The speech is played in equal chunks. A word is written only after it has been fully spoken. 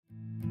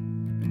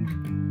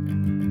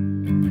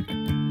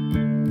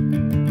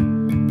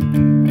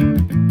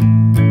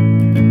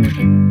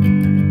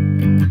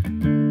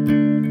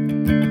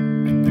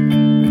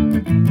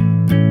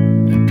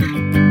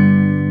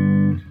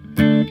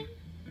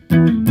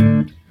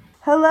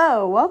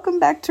Hello, welcome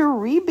back to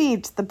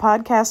Rebeat, the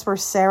podcast where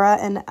Sarah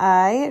and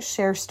I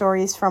share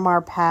stories from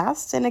our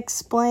past and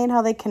explain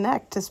how they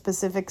connect to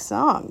specific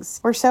songs.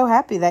 We're so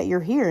happy that you're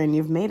here and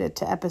you've made it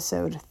to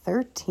episode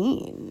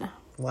 13.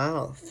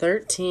 Wow,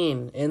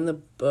 13 in the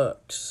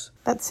books.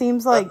 That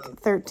seems like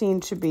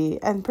 13 should be,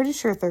 I'm pretty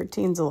sure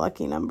 13's a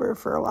lucky number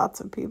for lots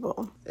of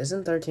people.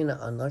 Isn't 13 an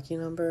unlucky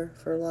number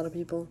for a lot of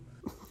people?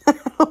 I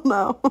don't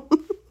know.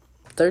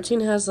 13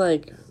 has,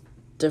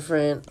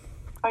 different...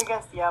 I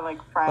guess, yeah,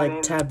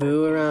 Friday.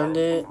 Taboo around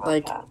it.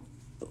 That.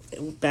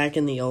 Back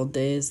in the old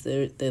days,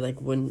 they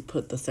wouldn't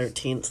put the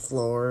 13th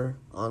floor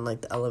on,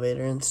 the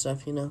elevator and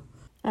stuff, you know?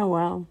 Oh,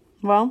 wow.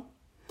 Well,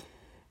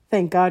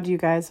 thank God you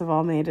guys have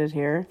all made it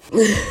here.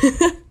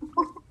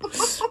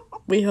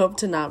 We hope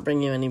to not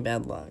bring you any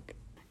bad luck.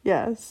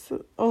 Yes,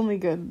 only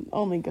good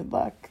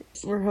luck.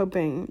 We're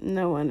hoping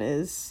no one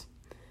is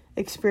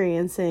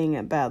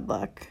experiencing bad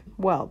luck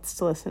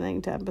whilst listening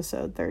to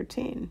episode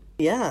 13.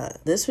 Yeah,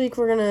 this week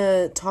we're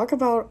gonna talk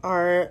about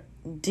our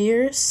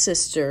dear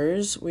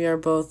sisters. We are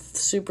both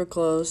super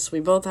close. We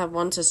both have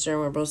one sister and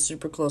we're both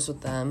super close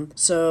with them.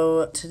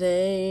 So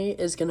today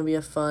is gonna be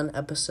a fun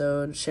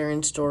episode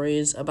sharing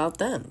stories about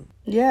them.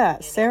 Yeah,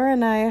 Sarah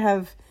and I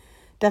have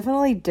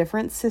definitely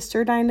different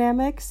sister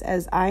dynamics,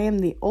 as I am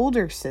the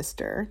older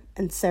sister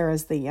and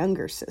Sarah's the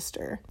younger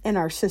sister in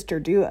our sister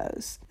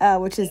duos,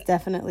 which is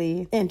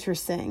definitely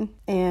interesting.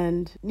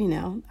 And,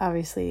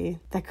 obviously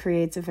that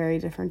creates a very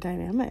different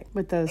dynamic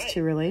with those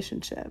two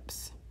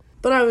relationships.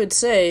 But I would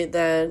say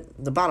that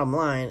the bottom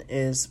line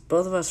is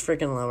both of us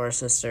freaking love our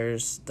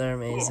sisters. They're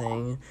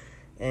amazing.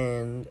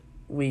 And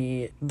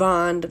we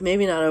bond,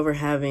 maybe not over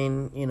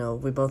having,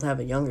 we both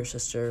have a younger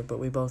sister, but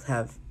we both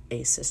have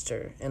a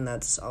sister, and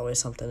that's always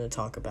something to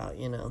talk about.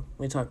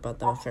 We talk about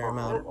them a fair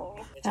amount.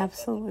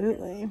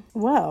 Absolutely.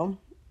 Well,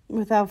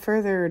 without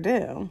further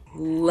ado,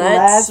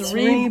 let's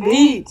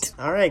rebeat.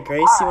 All right,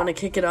 Grace, you want to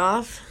kick it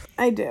off?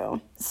 I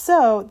do.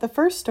 So the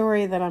first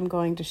story that I'm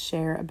going to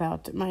share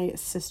about my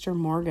sister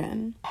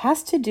Morgan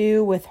has to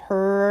do with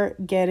her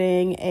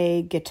getting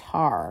a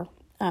guitar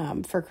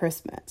for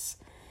Christmas.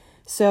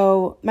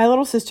 So my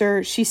little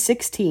sister, she's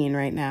 16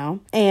 right now.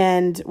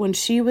 And when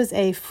she was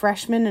a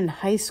freshman in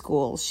high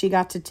school, she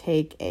got to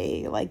take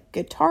a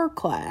guitar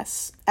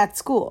class at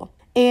school.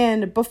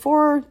 And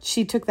before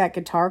she took that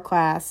guitar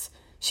class,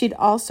 she'd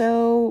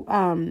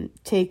also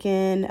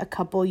taken a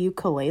couple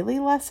ukulele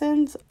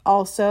lessons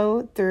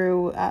also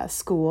through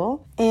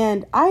school.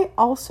 And I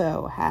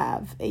also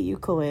have a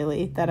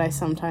ukulele that I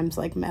sometimes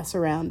mess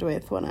around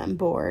with when I'm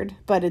bored,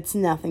 but it's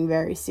nothing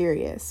very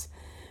serious.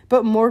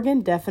 But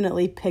Morgan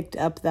definitely picked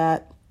up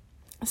that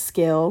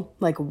skill,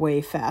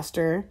 way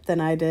faster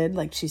than I did.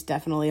 She's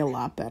definitely a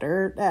lot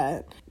better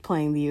at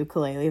playing the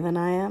ukulele than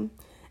I am.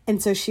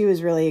 And so she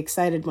was really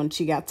excited when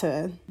she got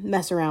to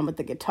mess around with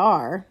the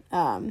guitar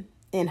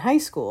in high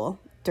school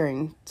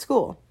during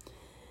school.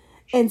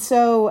 And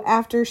so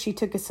after she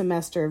took a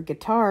semester of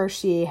guitar,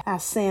 she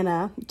asked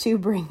Santa to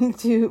bring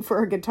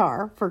for a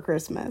guitar for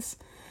Christmas.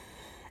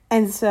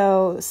 And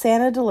so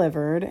Santa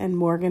delivered, and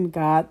Morgan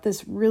got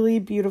this really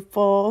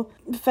beautiful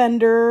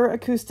Fender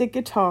acoustic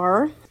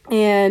guitar,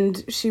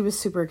 and she was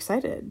super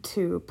excited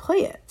to play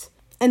it.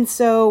 And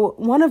so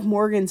one of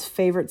Morgan's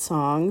favorite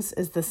songs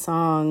is the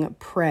song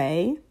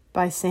Pray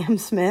by Sam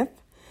Smith,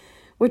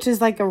 which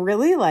is a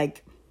really,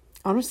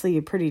 honestly,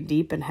 a pretty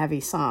deep and heavy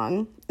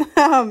song.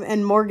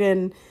 And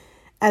Morgan,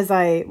 as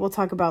I will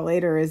talk about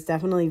later, is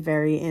definitely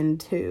very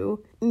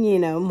into,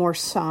 more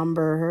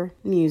somber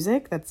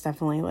music. That's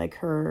definitely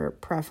her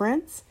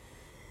preference.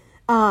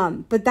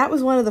 But that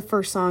was one of the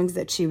first songs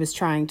that she was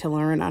trying to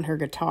learn on her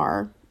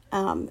guitar.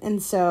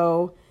 And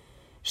so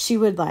she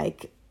would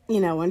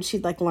when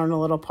she'd learn a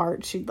little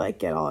part, she'd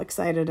get all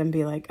excited and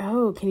be like,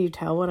 oh, can you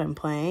tell what I'm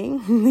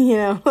playing? Me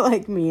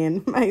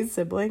and my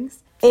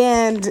siblings.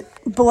 And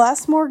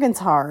bless Morgan's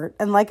heart.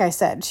 And like I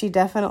said, she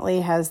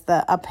definitely has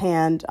the up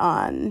hand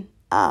on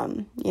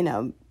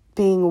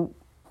being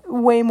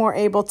way more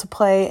able to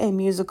play a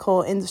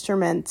musical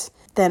instrument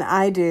than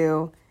I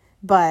do.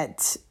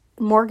 But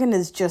Morgan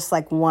is just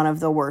one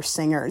of the worst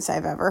singers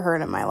I've ever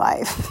heard in my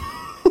life,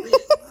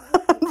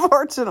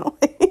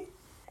 unfortunately.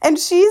 And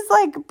she's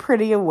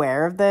pretty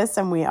aware of this,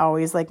 and we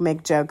always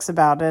make jokes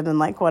about it and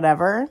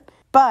whatever.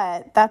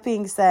 But that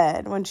being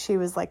said, when she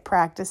was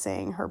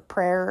practicing her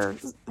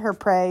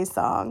pray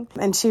song,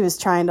 and she was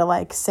trying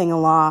to sing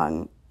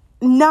along,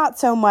 not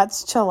so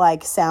much to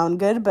sound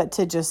good, but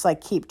to just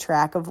keep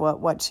track of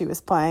what she was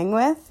playing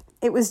with.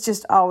 It was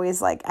just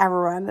always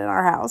everyone in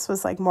our house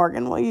was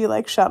Morgan, will you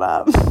shut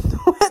up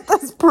with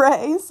this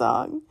pray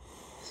song?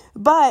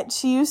 But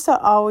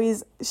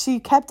she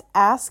kept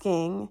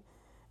asking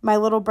my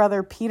little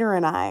brother Peter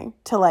and I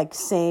to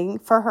sing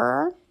for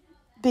her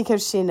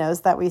because she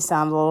knows that we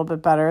sound a little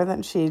bit better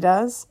than she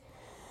does.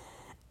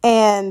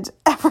 And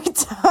every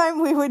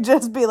time we would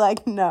just be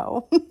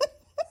no.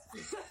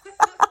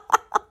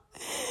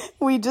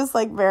 We just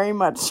very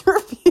much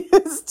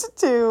refused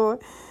to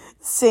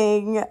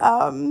sing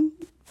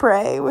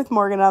Pray with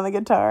Morgan on the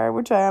guitar,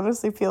 which I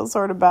honestly feel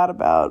sort of bad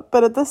about.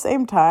 But at the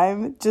same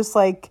time, just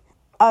like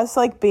us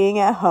like being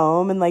at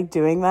home and like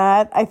doing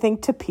that, I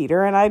think to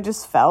Peter and I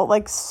just felt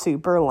like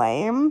super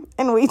lame,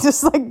 and we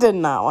just like did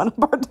not want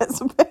to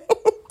participate.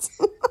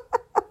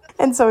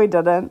 And so we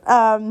didn't.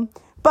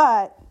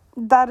 But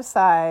that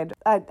aside,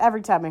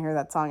 every time I hear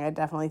that song, I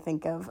definitely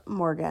think of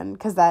Morgan,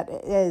 because that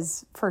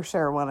is for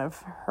sure one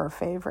of her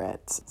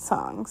favorite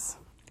songs.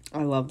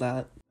 I love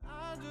that.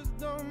 I just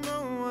don't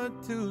know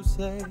what to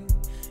say.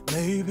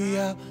 Maybe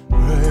I'll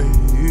pray.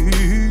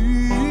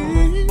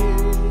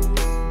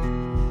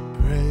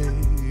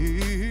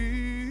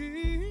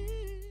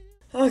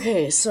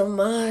 Okay, so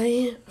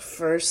my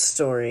first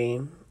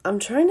story, I'm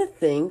trying to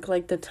think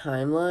like the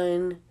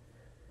timeline,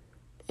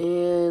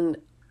 and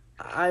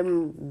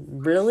I'm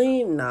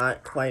really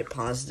not quite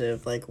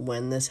positive like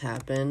when this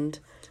happened.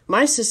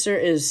 My sister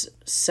is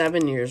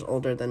 7 years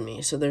older than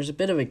me, so there's a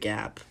bit of a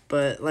gap.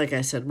 But like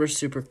I said, we're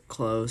super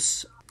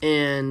close.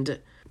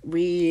 And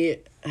we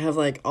have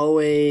like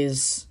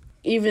always,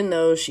 even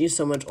though she's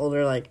so much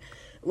older, like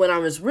when I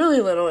was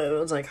really little, it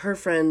was like her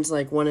friends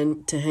like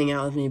wanted to hang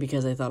out with me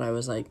because they thought I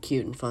was like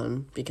cute and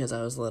fun because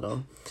I was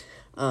little.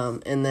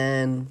 And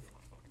then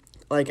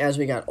like as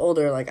we got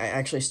older, like I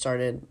actually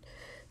started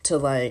to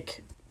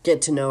like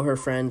get to know her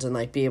friends and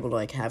like be able to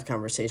like have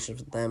conversations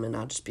with them and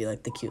not just be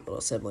like the cute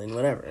little sibling,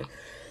 whatever.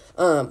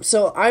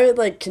 So I would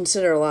like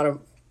consider a lot of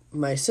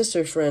my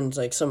sister's friends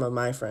like some of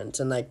my friends,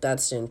 and like that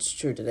stands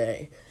true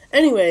today.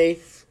 Anyway,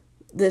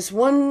 this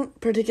one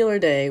particular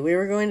day we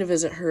were going to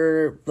visit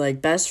her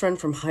like best friend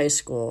from high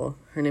school.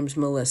 Her name's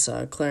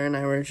Melissa. Claire and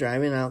I were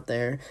driving out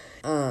there.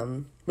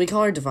 We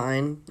call her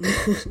Divine.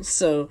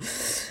 So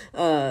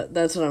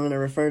that's what I'm going to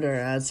refer to her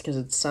as because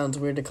it sounds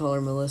weird to call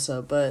her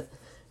Melissa, but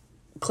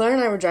Claire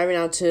and I were driving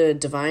out to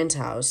Divine's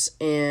house,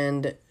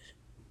 and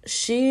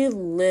she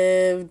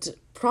lived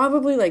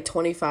probably like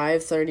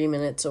 25-30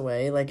 minutes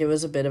away. Like it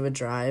was a bit of a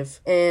drive,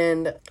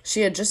 and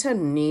she had just had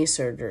knee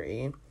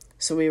surgery.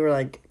 So we were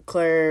like,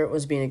 Claire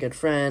was being a good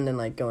friend and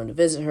like going to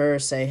visit her,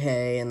 say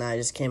hey, and I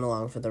just came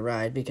along for the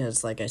ride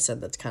because like I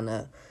said, that's kind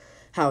of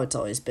how it's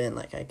always been.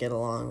 Like I get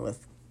along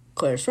with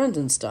Claire's friends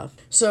and stuff.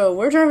 So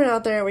we're driving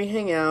out there, we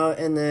hang out,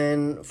 and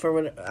then for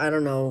what, I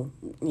don't know,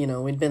 you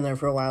know, we'd been there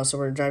for a while, so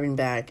we're driving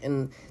back,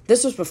 and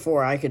this was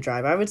before I could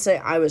drive. I would say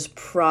I was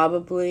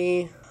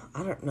probably,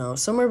 I don't know,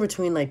 somewhere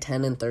between like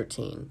 10 and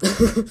 13.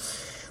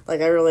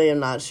 Like I really am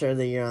not sure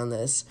the year on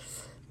this,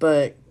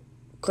 but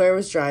Claire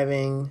was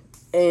driving,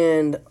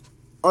 and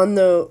on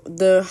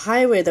the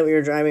highway that we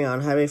were driving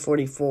on, Highway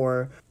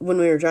 44, when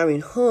we were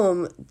driving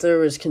home, there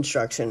was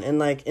construction. And,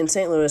 like, in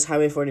St. Louis,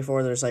 Highway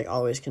 44, there's, like,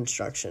 always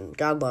construction.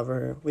 God love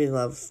her. We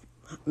love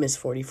Miss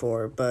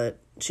 44, but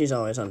she's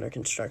always under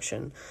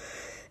construction.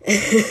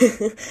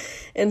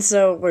 And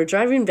so we're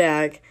driving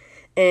back,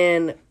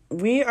 and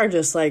we are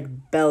just,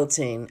 like,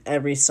 belting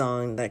every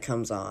song that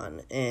comes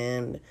on.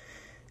 And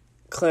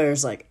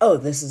Claire's like, oh,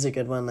 this is a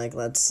good one, like,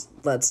 let's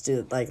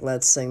do, like,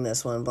 let's sing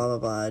this one, blah,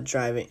 blah,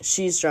 blah,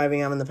 she's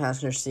driving, I'm in the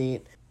passenger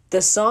seat. The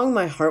song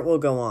My Heart Will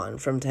Go On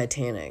from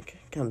Titanic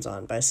comes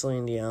on by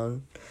Celine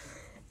Dion,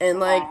 and,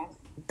 like,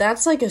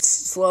 that's, like, a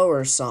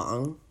slower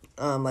song,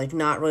 like,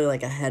 not really,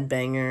 like, a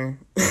headbanger,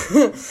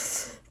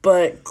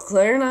 but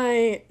Claire and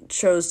I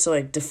chose to,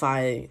 like,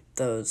 defy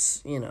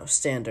those, you know,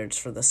 standards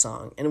for the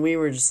song, and we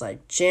were just,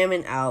 like,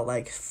 jamming out,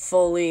 like,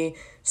 fully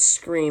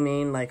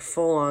screaming, like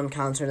full-on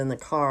concert in the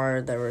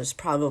car. There was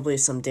probably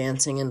some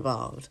dancing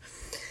involved.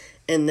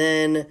 And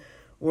then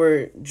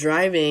we're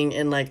driving,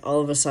 and like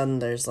all of a sudden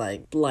there's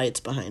like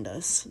lights behind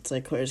us. It's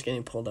like Claire's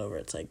getting pulled over.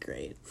 It's like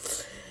great.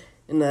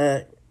 And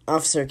the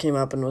officer came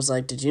up and was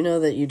like, did you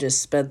know that you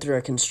just sped through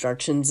a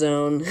construction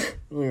zone?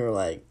 We were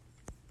like,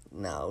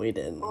 no, we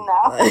didn't.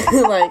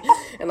 No.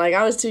 And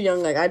I was too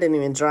young, like I didn't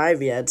even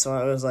drive yet, so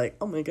I was like,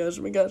 oh my gosh.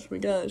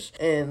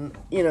 And,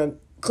 you know,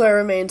 Claire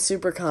remained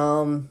super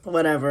calm,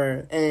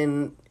 whatever,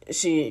 and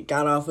she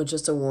got off with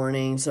just a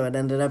warning, so it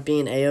ended up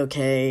being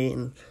A-okay,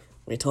 and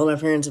we told our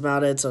parents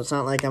about it, so it's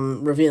not like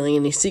I'm revealing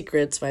any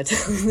secrets by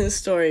telling this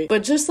story.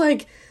 But just,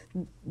 like,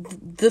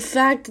 the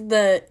fact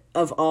that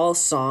of all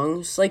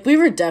songs, like, we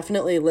were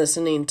definitely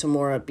listening to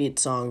more upbeat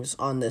songs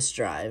on this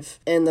drive,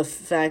 and the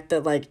fact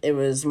that, like, it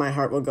was My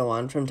Heart Will Go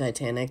On from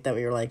Titanic that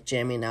we were, like,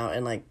 jamming out,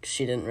 and, like,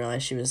 she didn't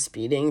realize she was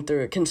speeding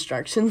through a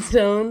construction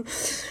zone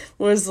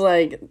was,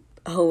 like,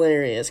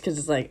 hilarious, because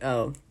it's like,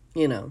 oh,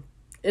 you know,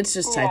 it's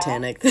just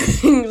Titanic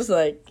things,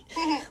 like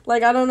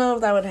I don't know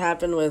if that would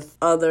happen with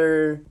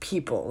other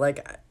people.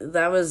 Like,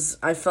 that was,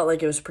 I felt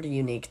like it was pretty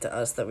unique to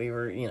us that we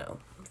were, you know,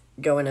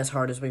 going as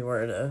hard as we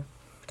were to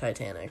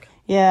Titanic.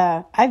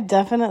 Yeah, I've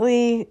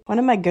definitely, one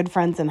of my good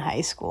friends in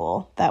high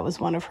school, that was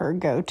one of her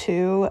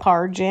go-to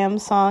car jam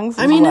songs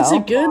as well. It's a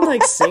good,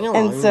 like, sing-along,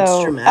 and so,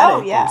 it's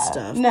dramatic and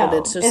stuff, no, but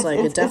it's just,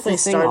 it definitely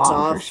starts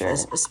off, sure.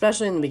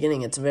 Especially in the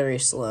beginning, it's very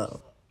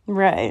slow.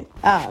 Right.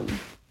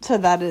 So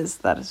that is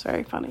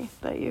very funny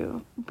that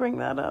you bring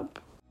that up.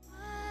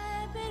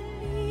 I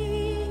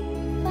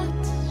believe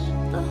that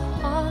the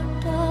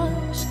heart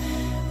does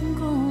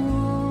go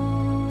on.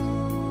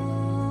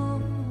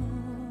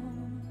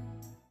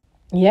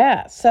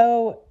 Yeah,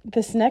 so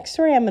this next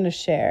story I'm going to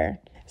share.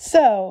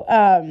 So,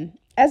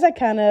 as I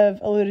kind of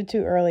alluded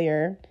to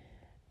earlier,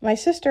 my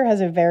sister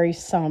has a very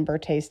somber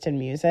taste in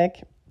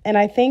music, and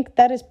I think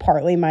that is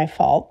partly my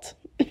fault.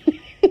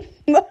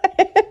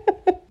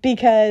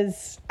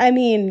 Because, I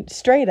mean,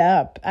 straight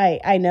up,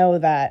 I know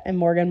that, and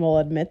Morgan will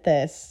admit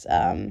this,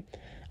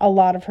 a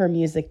lot of her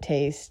music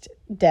taste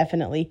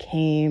definitely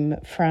came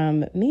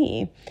from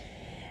me.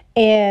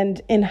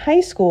 And in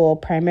high school,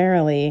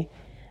 primarily,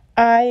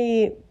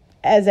 I,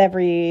 as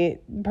every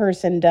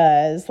person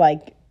does,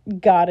 like,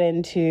 got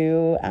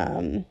into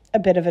a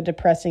bit of a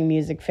depressing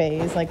music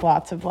phase, like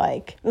lots of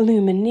like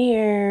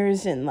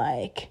Lumineers and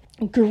like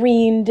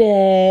Green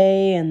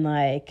Day and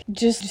like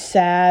just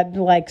sad,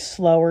 like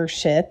slower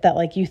shit that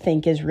like you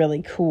think is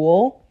really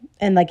cool.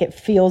 And like it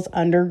feels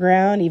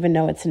underground, even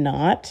though it's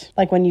not,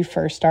 like when you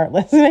first start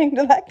listening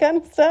to that kind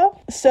of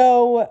stuff.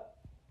 So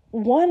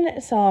one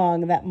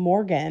song that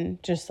Morgan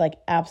just like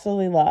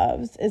absolutely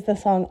loves is the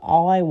song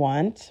All I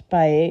Want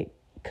by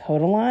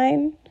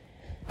Kodaline,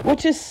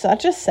 which is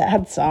such a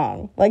sad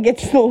song. Like,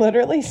 it's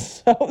literally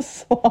so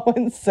slow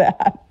and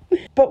sad.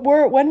 But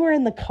when we're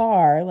in the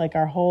car, like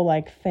our whole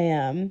like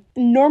fam,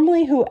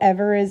 normally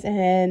whoever is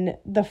in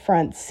the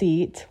front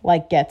seat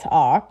like gets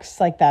aux.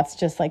 Like that's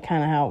just like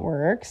kind of how it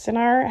works in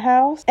our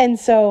house. And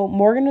so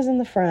Morgan was in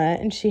the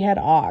front and she had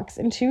aux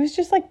and she was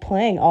just like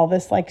playing all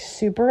this like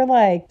super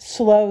like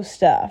slow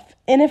stuff.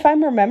 And if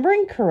I'm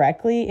remembering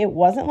correctly, it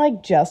wasn't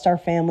like just our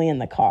family in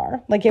the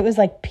car. Like it was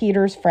like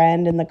Peter's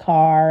friend in the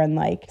car and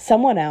like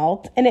someone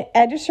else. And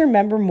I just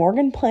remember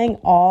Morgan playing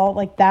all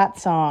like that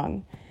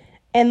song.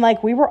 And,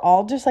 like, we were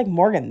all just like,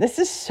 Morgan, this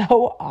is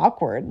so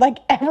awkward. Like,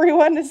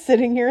 everyone is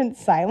sitting here in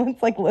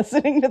silence, like,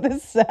 listening to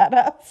this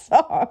sad-ass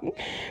song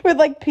with,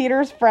 like,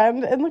 Peter's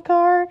friend in the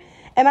car.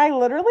 And I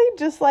literally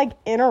just, like,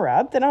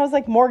 interrupt. And I was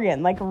like,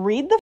 Morgan, like,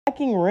 read the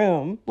fucking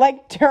room.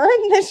 Like, turn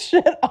this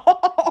shit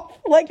off.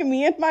 Like,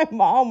 me and my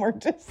mom were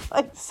just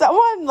like,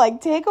 someone,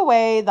 like, take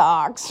away the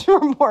aux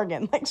from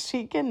Morgan. Like,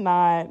 she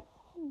cannot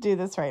do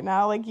this right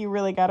now. Like, you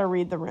really got to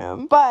read the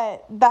room.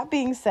 But that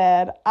being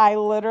said, I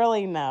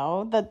literally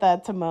know that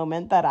that's a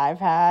moment that I've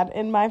had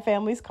in my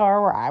family's car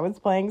where I was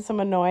playing some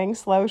annoying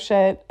slow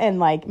shit and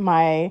like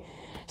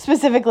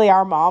specifically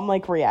our mom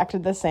like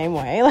reacted the same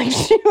way. Like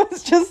she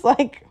was just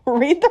like,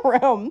 read the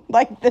room.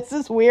 Like, this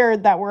is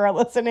weird that we're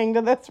listening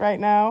to this right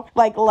now.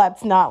 Like,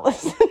 let's not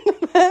listen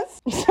to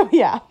this. So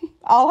yeah,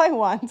 All I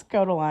Want,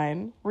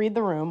 Kodaline. Read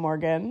the room,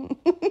 Morgan.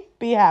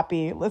 Be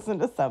happy. Listen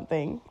to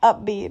something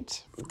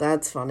upbeat.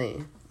 That's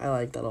funny. I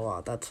like that a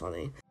lot. That's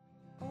funny.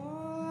 All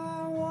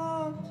I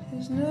want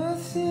is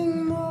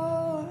nothing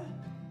more.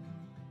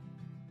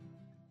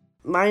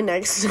 My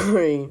next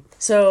story.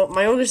 So,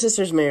 my older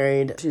sister's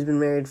married. She's been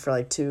married for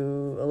like a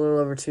little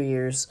over 2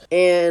 years.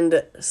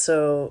 And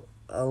so,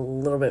 a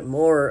little bit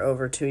more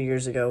over 2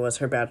 years ago was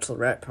her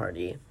bachelorette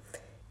party.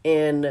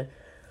 And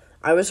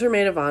I was her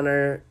maid of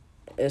honor.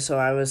 So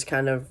I was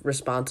kind of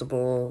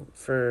responsible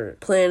for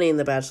planning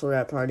the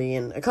bachelorette party,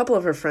 and a couple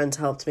of her friends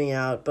helped me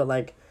out, but,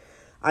 like,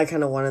 I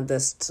kind of wanted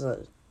this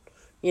to,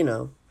 you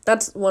know,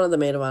 that's one of the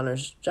maid of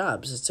honor's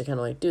jobs, is to kind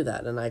of, like, do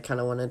that, and I kind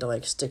of wanted to,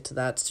 like, stick to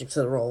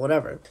the role,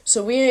 whatever.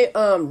 So we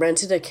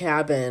rented a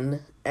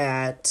cabin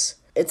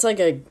it's, like,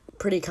 a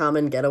pretty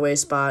common getaway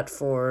spot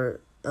for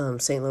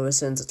St.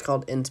 Louisans. It's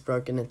called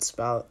Innsbruck, and it's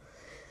about,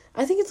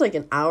 I think it's, like,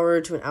 an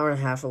hour to an hour and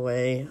a half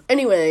away.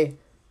 Anyway,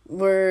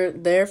 we're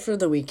there for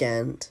the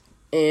weekend,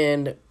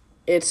 and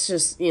it's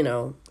just, you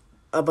know,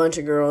 a bunch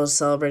of girls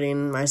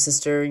celebrating my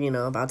sister, you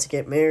know, about to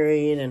get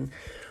married, and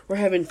we're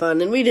having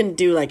fun, and we didn't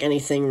do, like,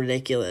 anything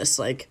ridiculous,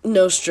 like,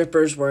 no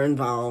strippers were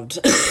involved,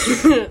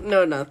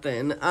 no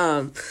nothing,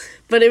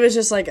 but it was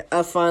just, like,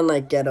 a fun,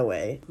 like,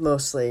 getaway,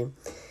 mostly.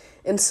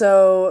 And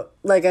so,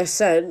 like I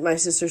said, my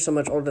sister's so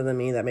much older than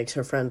me, that makes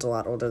her friends a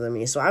lot older than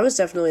me, so I was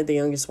definitely the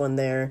youngest one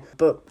there,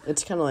 but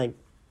it's kind of like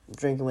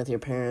drinking with your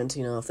parents,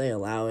 you know, if they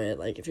allow it.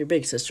 Like, if your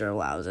big sister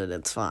allows it,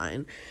 it's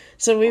fine.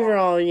 So we were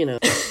all, you know,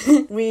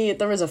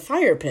 there was a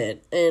fire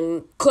pit,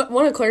 and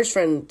one of Claire's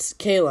friends,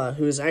 Kayla,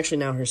 who's actually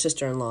now her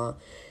sister-in-law,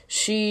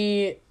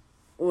 she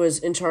was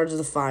in charge of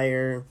the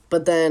fire,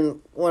 but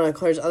then one of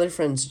Claire's other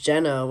friends,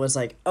 Jenna, was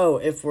like, oh,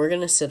 if we're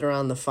gonna sit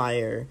around the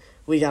fire,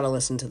 we gotta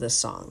listen to this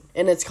song.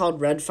 And it's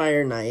called Red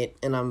Fire Night,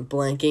 and I'm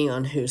blanking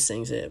on who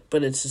sings it,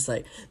 but it's just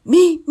like,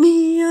 meet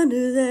me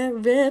under that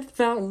red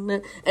fire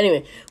night.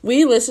 Anyway,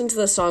 we listened to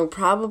the song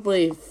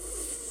probably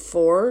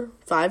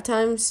 4-5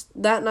 times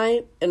that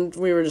night, and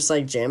we were just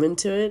like jamming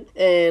to it.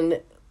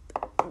 And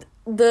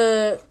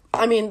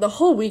the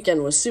whole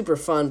weekend was super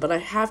fun, but I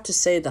have to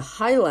say the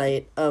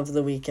highlight of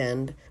the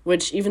weekend,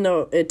 which even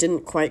though it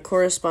didn't quite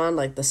correspond,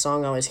 like the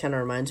song always kind of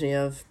reminds me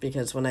of,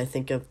 because when I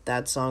think of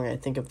that song, I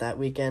think of that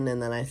weekend,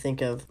 and then I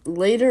think of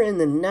later in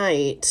the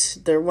night,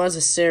 there was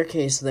a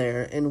staircase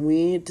there, and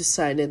we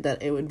decided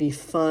that it would be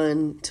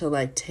fun to,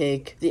 like,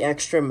 take the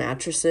extra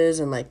mattresses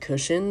and, like,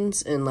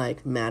 cushions and,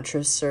 like,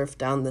 mattress surf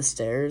down the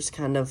stairs,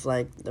 kind of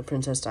like the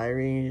Princess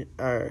Diaries,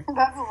 or...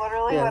 That's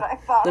literally what I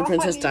thought. The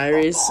Princess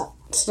Diaries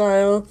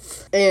style.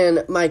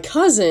 And my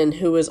cousin,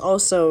 who was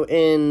also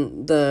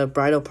in the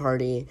bridal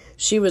party,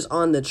 she was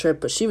on the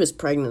trip, but she was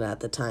pregnant at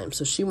the time,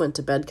 so she went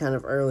to bed kind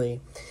of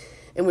early.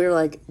 And we were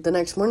like, the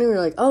next morning we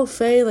were like, oh,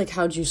 Faye, like,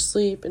 how'd you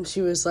sleep? And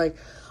she was like,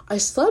 I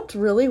slept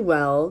really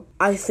well.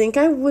 I think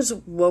I was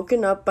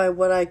woken up by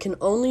what I can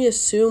only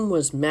assume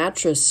was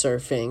mattress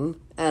surfing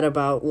at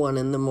about 1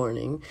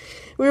 a.m.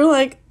 We were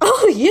like,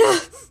 oh yeah,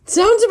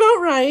 sounds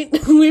about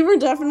right. We were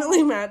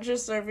definitely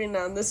mattress surfing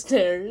down the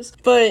stairs.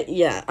 But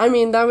yeah, I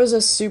mean, that was a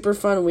super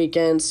fun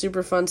weekend,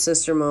 super fun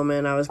sister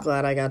moment. I was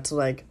glad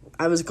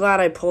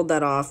I pulled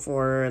that off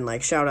for her, and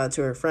like shout out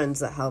to her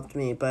friends that helped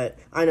me. But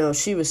I know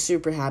she was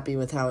super happy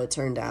with how it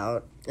turned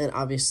out. And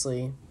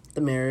obviously the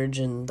marriage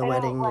and the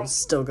wedding is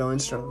still going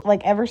strong.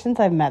 Like, ever since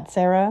I've met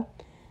Sarah,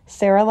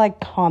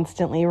 like,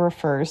 constantly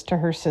refers to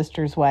her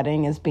sister's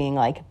wedding as being,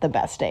 like, the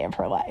best day of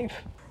her life.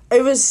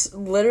 It was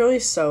literally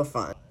so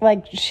fun.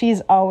 Like,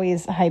 she's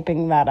always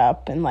hyping that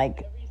up, and,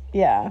 like,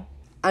 yeah.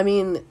 I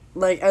mean,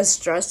 like, as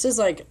stressed as,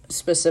 like,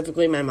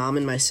 specifically my mom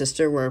and my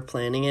sister were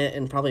planning it,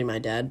 and probably my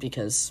dad,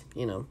 because,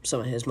 you know, some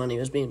of his money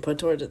was being put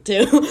towards it,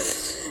 too.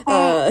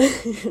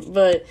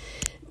 But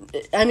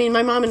I mean,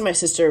 my mom and my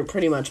sister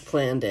pretty much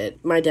planned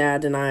it. My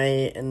dad and I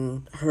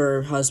and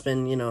her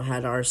husband, you know,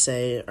 had our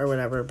say or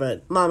whatever,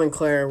 but Mom and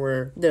Claire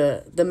were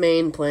the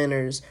main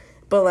planners.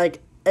 But, like,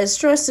 as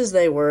stressed as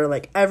they were,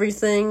 like,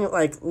 everything,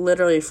 like,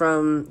 literally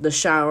from the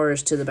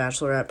showers to the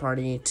bachelorette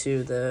party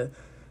to the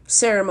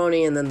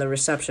ceremony and then the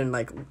reception,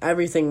 like,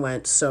 everything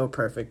went so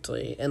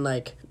perfectly. And,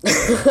 like,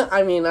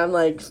 I mean, I'm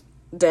like,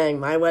 dang,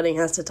 my wedding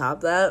has to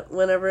top that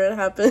whenever it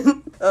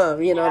happened.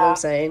 You know what I'm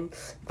saying?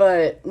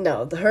 But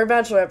no, her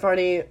bachelorette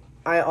party,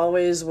 I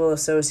always will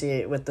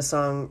associate with the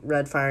song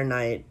Red Fire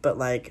Night, but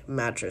like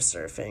mattress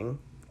surfing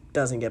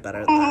doesn't get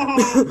better than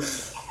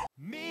that.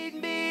 Meet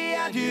me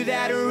under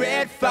that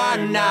red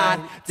fire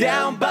night,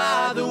 down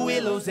by the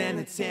willows and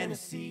the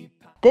Tennessee.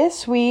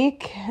 This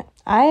week,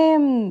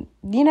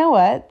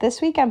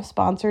 this week I'm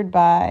sponsored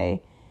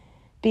by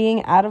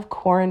being out of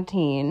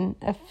quarantine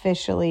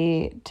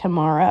officially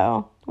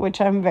tomorrow, which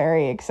I'm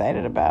very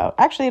excited about.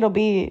 Actually, it'll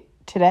be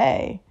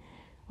today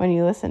when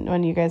you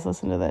guys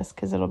listen to this,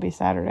 because it'll be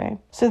Saturday.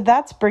 So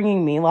that's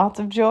bringing me lots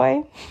of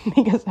joy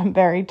because I'm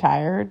very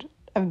tired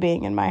of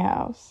being in my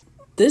house.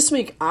 This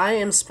week I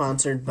am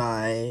sponsored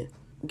by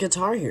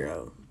Guitar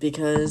Hero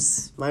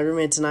because my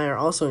roommates and I are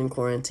also in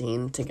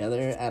quarantine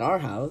together at our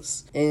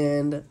house,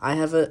 and I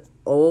have a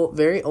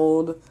very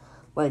old,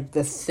 like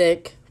the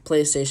thick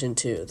PlayStation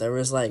 2. There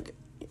was like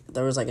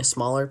a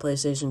smaller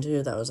PlayStation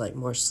 2 that was like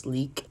more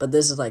sleek, but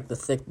this is like the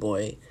thick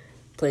boy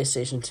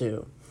PlayStation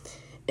 2.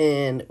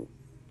 And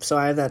so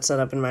I have that set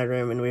up in my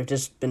room, and we've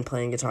just been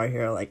playing Guitar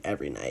Hero like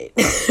every night.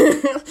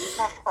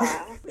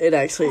 It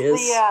actually is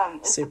Is the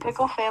super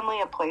Pickle fun.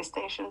 family a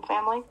PlayStation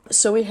family?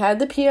 So we had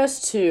the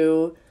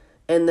PS2,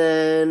 and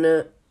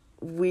then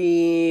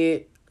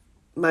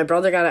my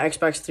brother got an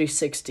Xbox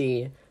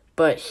 360,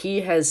 but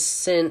he has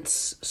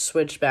since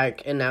switched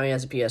back, and now he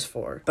has a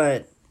PS4.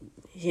 But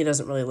he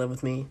doesn't really live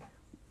with me,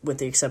 with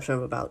the exception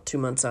of about 2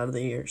 months out of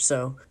the year,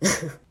 so.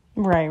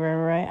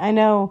 Right. I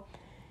know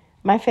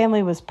my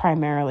family was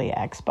primarily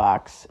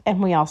Xbox,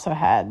 and we also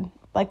had,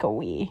 like, a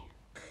Wii.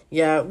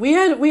 Yeah, we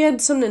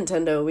had some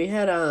Nintendo. We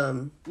had,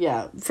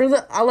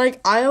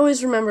 I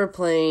always remember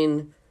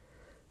playing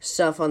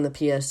stuff on the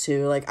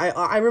PS2. Like,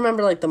 I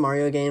remember, like, the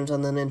Mario games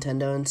on the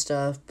Nintendo and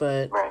stuff,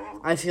 but Right.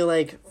 I feel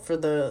like for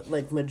the,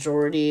 like,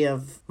 majority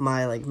of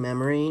my, like,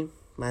 memory,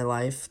 my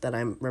life that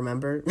I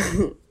remember,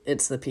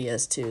 it's the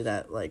PS2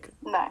 that, like,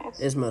 Nice.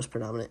 is most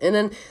predominant. And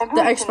then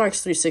the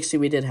Xbox 360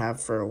 we did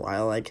have for a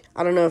while. Like,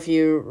 I don't know if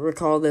you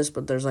recall this,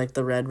 but there's, like,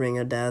 the Red Ring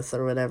of Death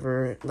or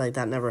whatever. Like,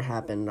 that never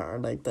happened. Or,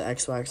 like, the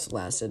Xbox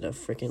lasted a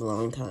freaking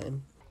long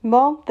time.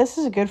 Well, this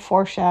is a good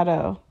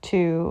foreshadow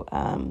to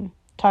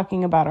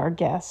talking about our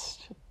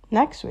guest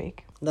next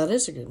week. That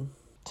is a good.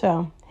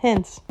 So,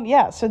 hints.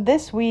 Yeah, so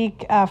this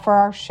week for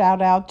our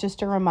shout out,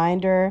 just a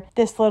reminder,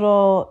 this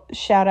little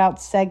shout out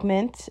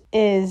segment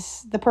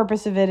the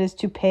purpose of it is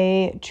to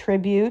pay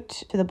tribute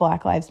to the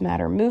Black Lives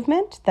Matter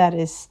movement. That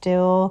is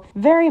still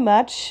very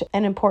much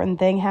an important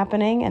thing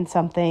happening and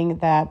something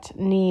that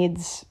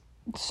needs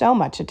so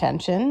much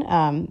attention.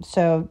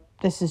 So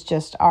this is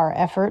just our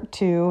effort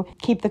to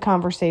keep the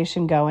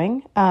conversation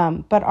going.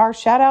 But our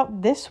shout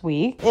out this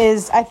week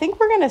is, I think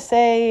we're going to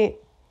say,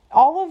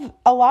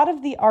 a lot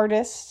of the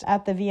artists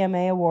at the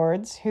VMA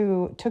Awards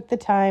who took the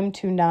time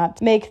to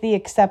not make the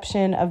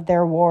exception of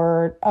their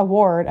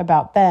award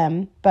about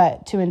them,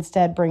 but to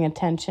instead bring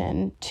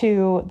attention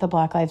to the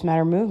Black Lives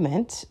Matter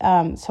movement.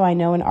 So I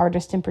know an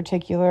artist in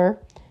particular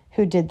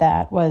who did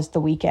that was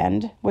The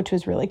Weeknd, which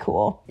was really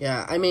cool.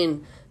 Yeah, I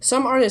mean,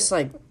 some artists,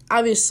 like,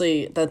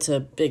 obviously that's a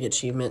big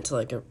achievement to,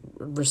 like,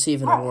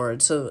 receive an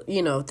award. So,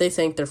 you know, they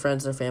thank their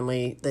friends, their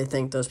family, they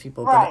thank those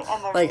people. Right, But,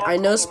 and like, I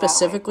know definitely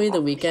specifically that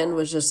The way, Weeknd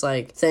was just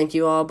like, thank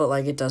you all, but,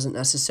 like, it doesn't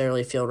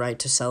necessarily feel right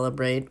to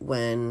celebrate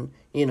when,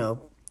 you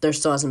know, there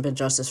still hasn't been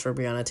justice for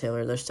Breonna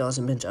Taylor, there still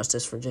hasn't been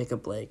justice for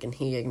Jacob Blake, and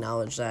he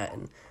acknowledged that.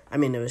 And, I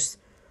mean, it was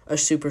are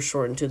super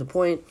short and to the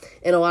point.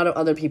 And a lot of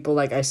other people,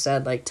 like I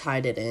said, like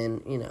tied it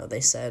in, you know,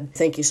 they said,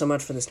 thank you so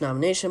much for this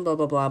nomination, blah,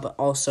 blah, blah, but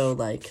also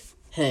like,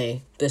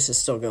 hey, this is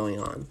still going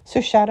on.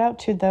 So shout out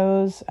to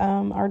those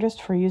artists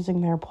for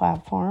using their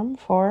platform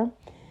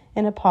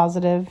in a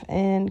positive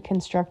and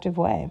constructive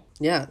way.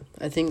 Yeah,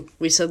 I think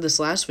we said this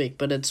last week,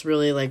 but it's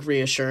really like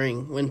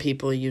reassuring when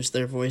people use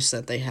their voice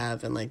that they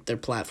have and like their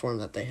platform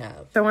that they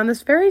have. So on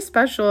this very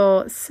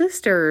special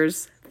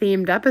Sisters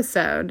themed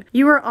episode,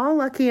 you were all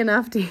lucky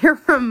enough to hear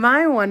from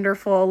my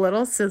wonderful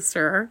little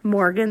sister,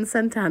 Morgan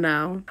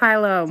Centeno.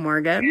 Hello,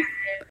 Morgan.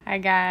 Hi,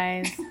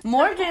 guys.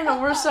 Morgan,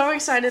 we're so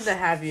excited to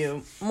have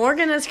you.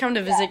 Morgan has come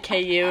to visit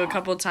KU a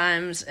couple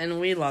times, and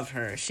we love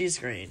her. She's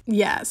great.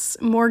 Yes,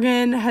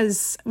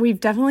 we've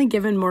definitely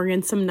given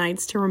Morgan some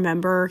nights to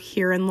remember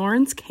here in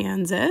Lawrence,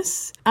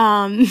 Kansas,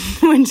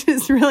 which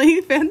is really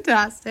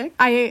fantastic.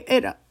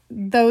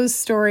 Those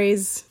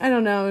stories, I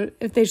don't know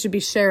if they should be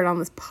shared on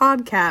this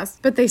podcast,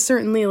 but they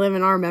certainly live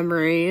in our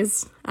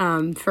memories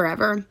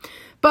forever.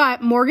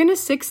 But Morgan is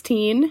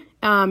 16.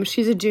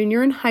 She's a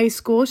junior in high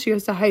school. She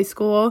goes to high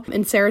school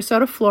in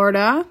Sarasota,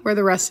 Florida, where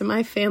the rest of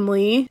my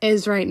family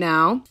is right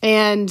now.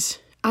 And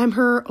I'm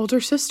her older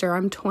sister.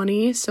 I'm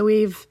 20. So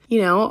we've,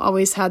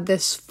 always had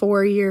this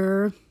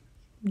 4-year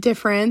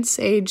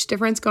age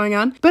difference going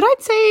on. But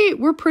I'd say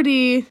we're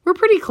pretty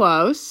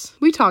close.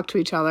 We talk to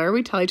each other.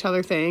 We tell each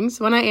other things.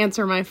 When I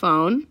answer my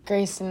phone.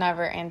 Grace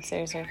never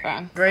answers her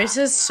phone. Grace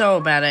is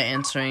so bad at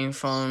answering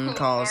phone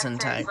calls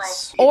and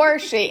texts. Or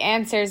she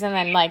answers and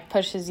then,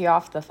 pushes you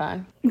off the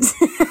phone.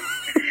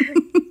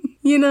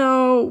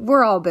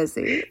 We're all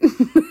busy.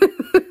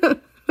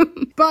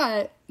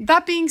 But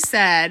that being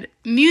said,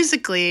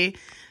 musically,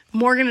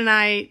 Morgan and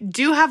I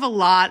do have a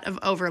lot of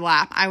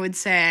overlap, I would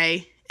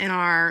say, in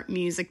our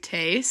music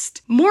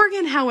taste.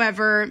 Morgan,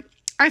 however,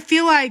 I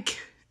feel like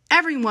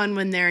everyone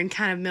when they're in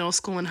kind of middle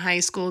school and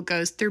high school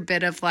goes through a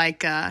bit of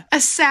a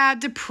sad,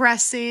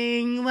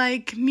 depressing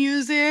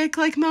music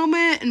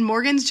moment, and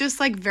Morgan's just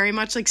very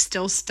much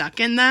still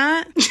stuck in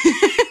that.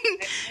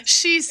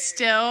 She's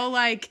still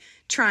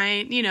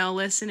trying,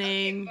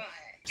 listening.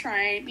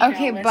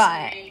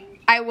 But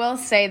I will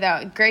say,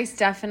 though, Grace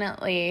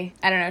definitely,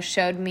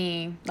 showed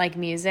me,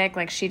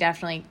 music. She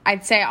definitely,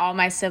 I'd say all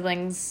my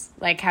siblings,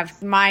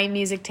 have my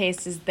music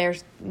taste is their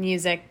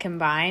music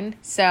combined.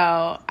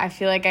 So I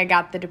feel like I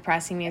got the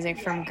depressing music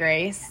from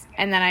Grace,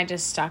 and then I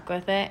just stuck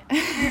with it.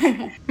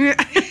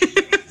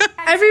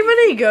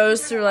 Everybody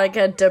goes through,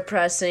 a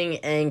depressing,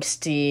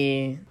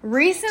 angsty...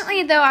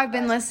 Recently, though, I've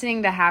been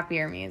listening to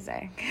happier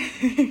music.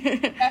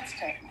 That's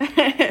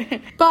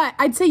fair. But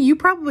I'd say you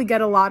probably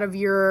get a lot of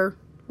your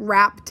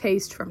rap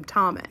taste from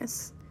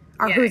Thomas,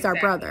 who's our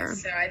brother.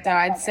 So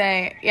I'd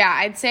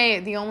say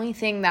the only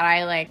thing that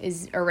I like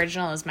is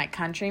original is my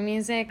country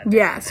music.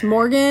 Yes,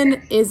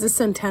 Morgan is a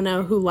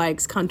Centeno who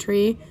likes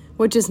country,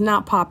 which is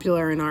not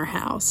popular in our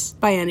house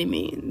by any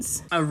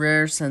means. A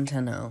rare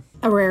Centeno.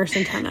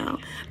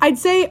 I'd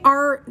say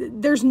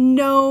there's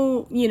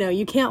no,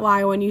 you can't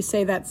lie when you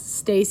say that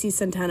Stacy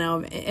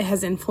Centeno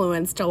has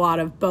influenced a lot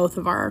of both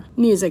of our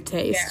music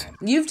taste.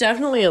 Yeah. You've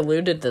definitely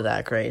alluded to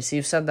that, Grace.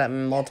 You've said that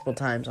multiple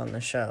times on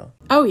the show.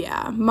 Oh,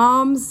 yeah.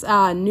 Mom's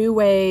new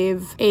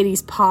wave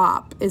 80s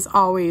pop is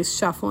always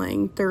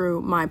shuffling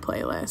through my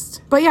playlist.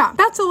 But yeah,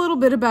 that's a little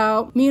bit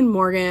about me and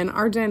Morgan,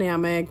 our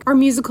dynamic, our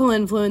musical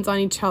influence on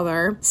each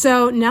other.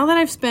 So now that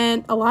I've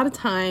spent a lot of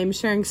time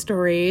sharing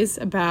stories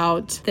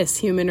about this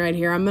human right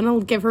here, I'm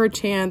gonna give her a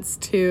chance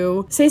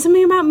to say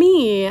something about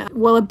me.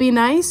 Will it be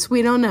nice?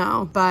 We don't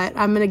know, but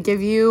I'm gonna give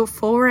you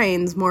full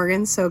reins,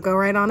 Morgan, so go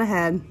right on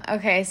ahead.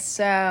 Okay,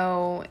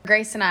 so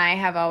Grace and I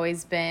have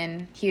always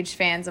been huge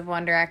fans of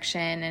One Direction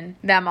and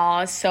them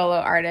all as solo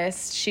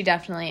artists. She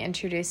definitely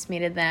introduced me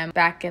to them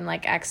back in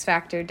X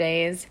Factor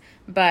days,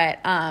 but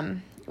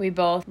we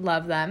both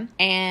love them.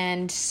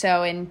 And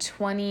so in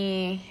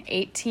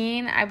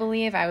 2018, I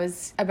believe, I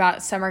was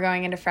about summer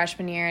going into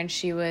freshman year, and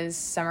she was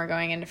summer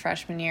going into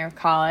freshman year of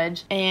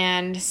college.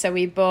 And so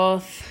we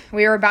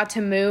were about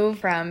to move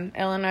from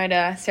Illinois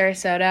to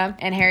Sarasota,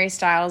 and Harry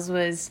Styles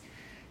was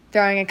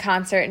throwing a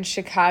concert in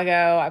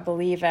Chicago, I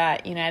believe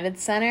at United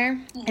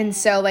Center. And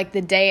so the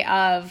day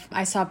of,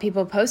 I saw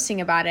people posting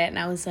about it, and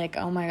I was like,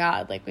 oh my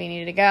God, we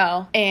need to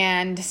go.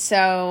 And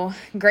so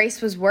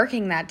Grace was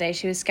working that day.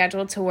 She was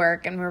scheduled to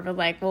work, and we were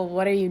like, well,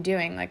 what are you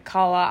doing?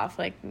 Call off.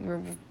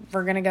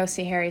 We're gonna go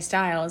see Harry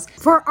Styles.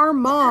 For our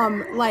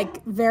mom,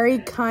 very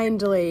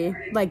kindly,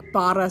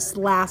 bought us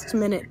last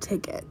minute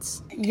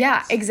tickets.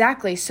 Yeah,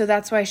 exactly. So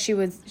that's why she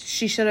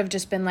should have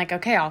just been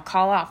okay, I'll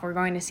call off. We're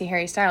going to see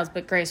Harry Styles.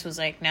 But Grace was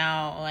like, no,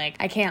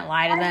 I can't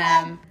lie to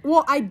them.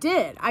 Well, I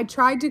did. I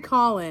tried to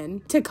call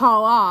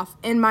off,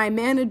 and my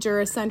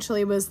manager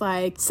essentially was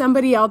like,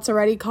 somebody else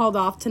already called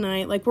off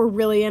tonight. We're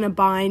really in a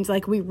bind.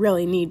 We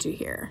really need you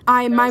here.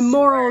 My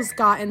morals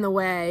got in the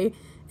way,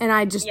 and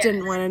I just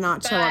didn't want to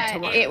not show up to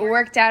work. It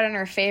worked out in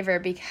her favor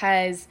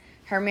because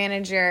her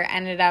manager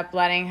ended up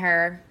letting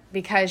her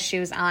because she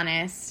was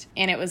honest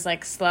and it was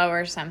like slow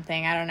or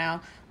something, I don't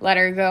know, let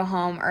her go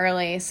home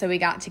early so we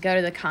got to go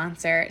to the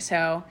concert.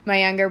 So my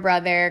younger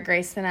brother,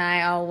 Grace, and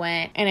I all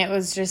went, and it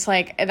was just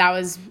like, that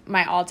was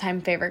my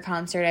all-time favorite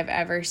concert I've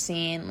ever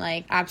seen.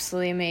 Like,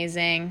 absolutely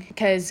amazing,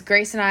 because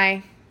Grace and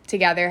I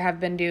together have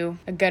been to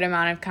a good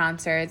amount of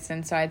concerts,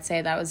 and so I'd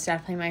say that was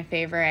definitely my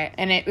favorite.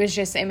 And it was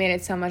just, it made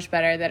it so much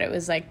better that it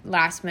was like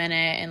last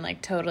minute and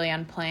like totally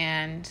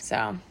unplanned.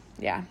 So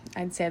yeah,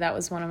 I'd say that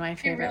was one of my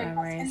favorite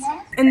memories.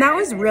 And that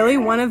was really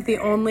one of the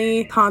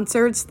only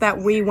concerts that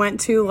we went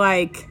to,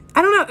 like,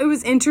 I don't know, it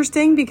was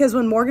interesting because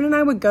when Morgan and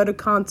I would go to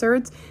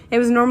concerts, it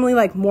was normally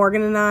like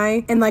Morgan and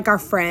I and like our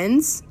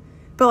friends.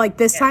 But like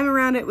this time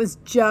around, it was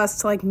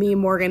just like me,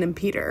 Morgan, and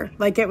Peter.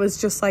 Like it was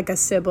just like a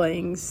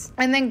siblings.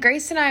 And then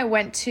Grace and I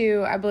went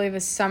to, I believe, a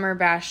summer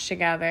bash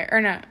together.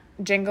 Or no,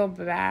 Jingle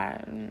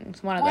Bash,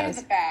 one of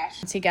those.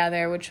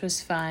 Together, which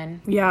was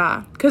fun.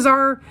 Yeah, because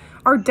our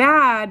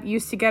dad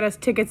used to get us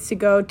tickets to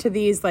go to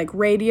these like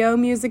radio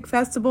music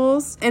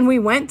festivals, and we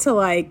went to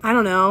like, I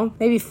don't know,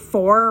 maybe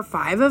 4 or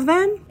 5 of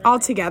them all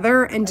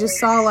together, and just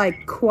saw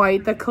like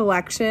quite the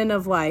collection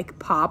of like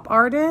pop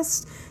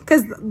artists.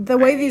 Because the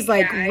way these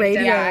like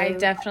radio... I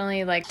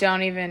definitely like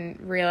don't even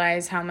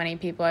realize how many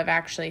people I've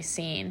actually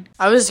seen.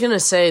 I was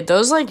gonna say,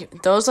 those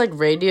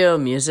radio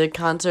music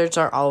concerts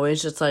are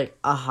always just like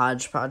a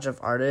hodgepodge of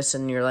artists,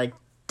 and you're like,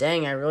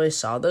 dang, I really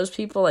saw those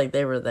people, like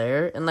they were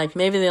there, and like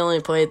maybe they only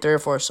played 3 or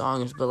 4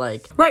 songs, but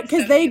like... Right,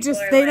 because they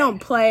don't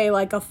play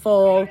like a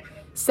full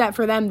set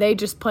for them, they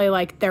just play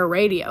like their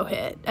radio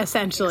hit,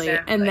 essentially,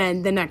 and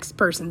then the next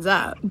person's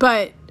up.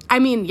 But... I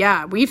mean,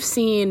 yeah, we've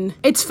seen,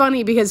 it's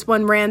funny because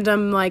when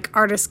random like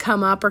artists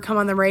come up or come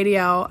on the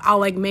radio, I'll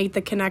like make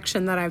the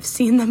connection that I've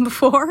seen them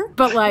before,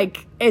 but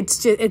like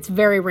it's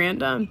very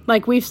random.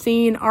 Like we've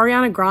seen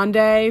Ariana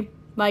Grande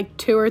like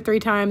 2 or 3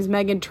 times,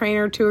 Meghan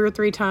Trainor 2 or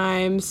 3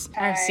 times.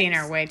 I've seen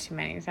her way too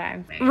many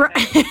times.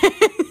 Right.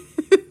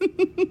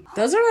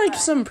 Those are like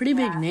some pretty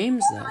big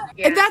names though.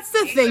 And that's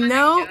the thing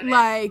though,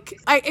 like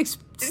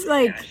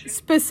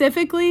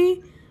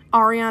specifically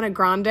Ariana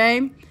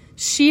Grande,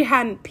 she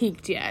hadn't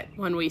peaked yet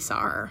when we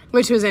saw her,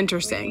 which was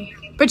interesting.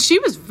 But she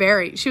was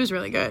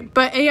really good.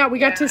 But yeah, we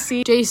got to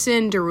see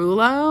Jason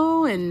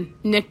Derulo and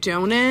Nick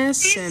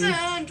Jonas.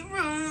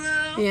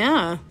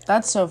 Yeah.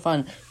 That's so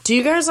fun. Do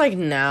you guys like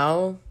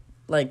now,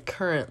 like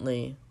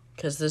currently,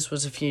 because this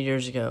was a few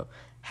years ago,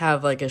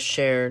 have like a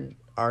shared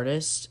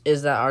artist?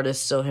 Is that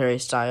artist still Harry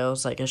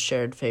Styles, like a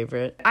shared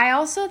favorite? I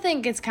also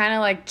think it's kind of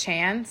like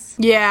chance.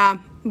 Yeah.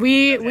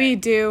 We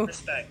do.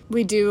 Respect.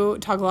 We do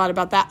talk a lot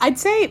about that. I'd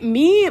say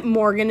me,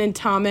 Morgan, and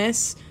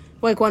Thomas,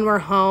 like when we're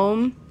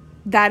home,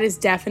 that is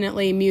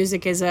definitely,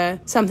 music is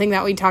something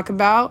that we talk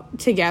about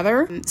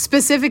together.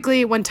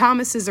 Specifically, when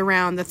Thomas is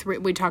around,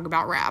 we talk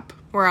about rap.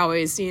 We're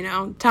always,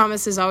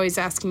 Thomas is always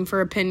asking for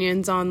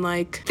opinions on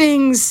like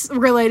things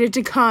related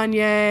to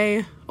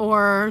Kanye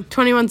or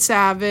 21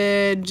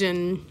 Savage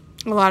and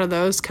a lot of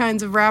those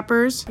kinds of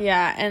rappers.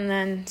 Yeah, and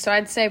then, so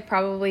I'd say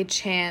probably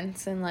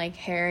Chance and, like,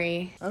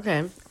 Harry.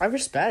 Okay, I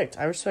respect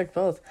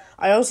both.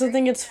 I also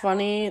think it's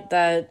funny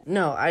that,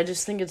 I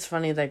just think it's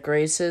funny that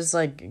Grace's,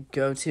 like,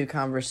 go-to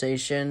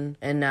conversation,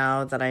 and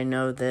now that I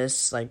know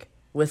this, like,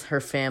 with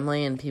her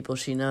family and people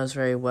she knows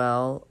very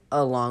well,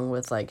 along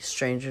with, like,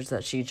 strangers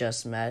that she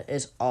just met,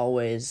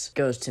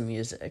 goes to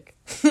music.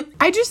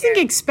 I just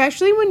think,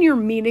 especially when you're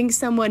meeting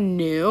someone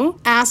new,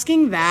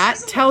 asking that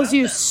tells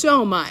you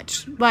so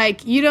much.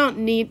 Like, you don't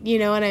need, you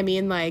know what I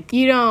mean? Like,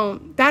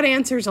 that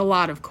answers a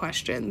lot of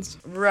questions.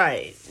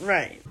 Right.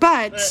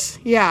 But,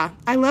 yeah,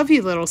 I love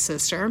you, little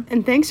sister.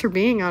 And thanks for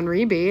being on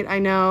Rebeat. I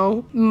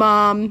know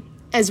Mom,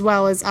 as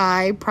well as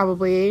I,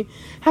 probably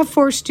have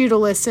forced you to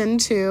listen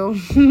to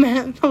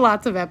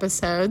lots of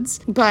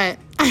episodes. But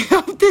I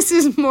hope this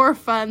is more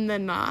fun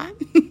than not.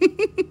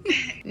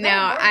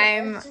 No,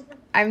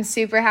 I'm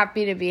super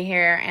happy to be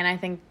here, and I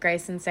think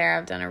Grace and Sarah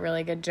have done a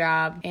really good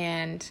job,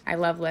 and I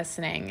love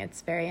listening.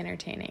 It's very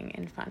entertaining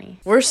and funny.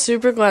 We're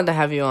super glad to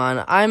have you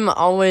on. I'm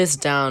always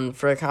down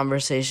for a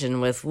conversation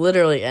with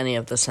literally any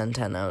of the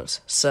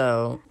Centenos,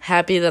 so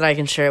happy that I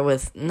can share it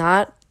with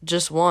not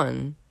just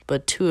one,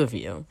 but 2 of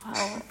you.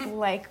 Oh,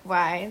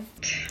 likewise.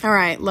 All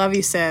right, love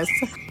you, sis.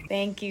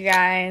 Thank you,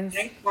 guys.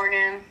 Thanks,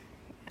 Morgan.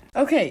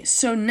 Okay,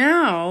 so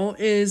now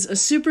is a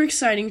super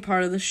exciting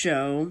part of the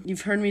show.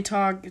 You've heard me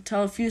tell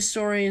a few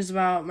stories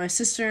about my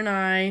sister and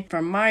I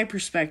from my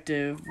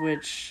perspective,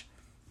 which,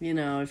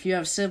 if you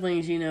have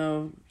siblings,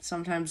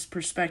 sometimes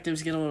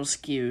perspectives get a little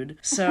skewed.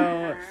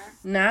 So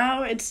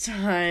now it's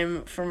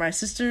time for my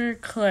sister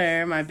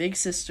Claire, my big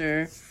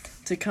sister,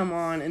 to come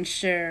on and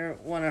share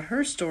one of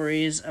her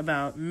stories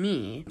about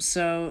me.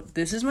 So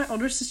this is my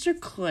older sister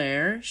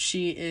Claire.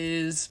 She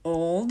is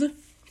old.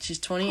 She's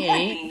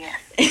 28.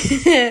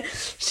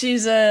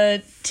 She's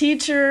a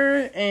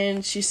teacher,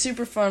 and she's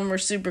super fun. We're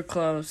super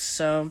close.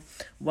 So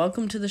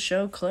welcome to the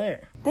show,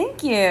 Claire.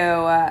 Thank you.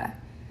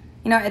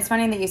 It's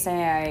funny that you say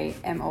I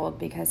am old,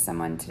 because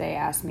someone today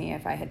asked me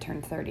if I had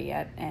turned 30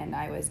 yet, and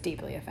I was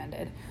deeply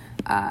offended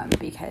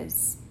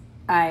because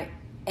I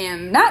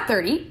am not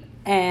 30.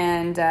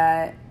 And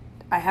I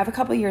have a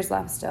couple years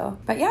left still.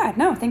 But yeah,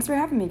 no, thanks for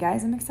having me,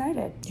 guys. I'm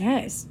excited.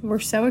 Yes, we're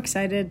so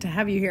excited to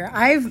have you here.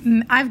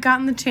 I've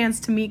gotten the chance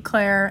to meet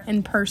Claire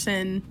in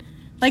person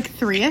like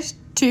three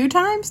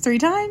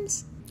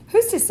times.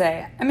 Who's to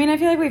say? I mean, I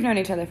feel like we've known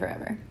each other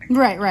forever.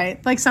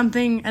 Right. Like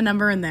a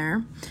number in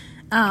there.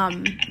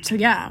 So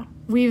yeah,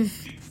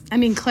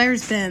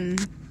 Claire's been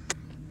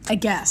a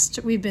guest.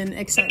 We've been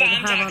excited to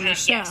have on the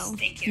show. Yes,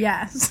 thank you.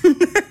 Yes.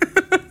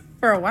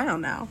 For a while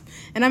now.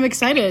 And I'm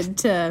excited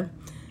to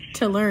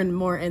learn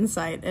more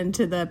insight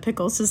into the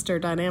pickle sister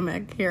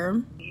dynamic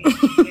here.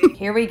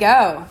 Here we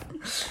go.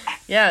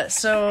 Yeah,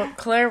 so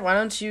Claire, why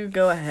don't you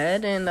go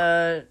ahead and,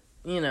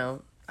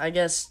 I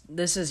guess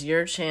this is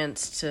your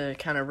chance to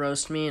kind of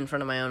roast me in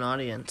front of my own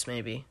audience,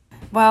 maybe.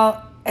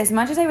 Well, as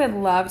much as I would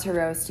love to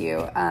roast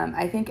you,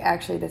 I think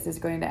actually this is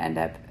going to end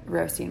up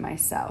roasting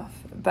myself.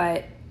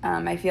 But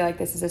I feel like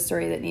this is a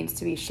story that needs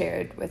to be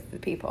shared with the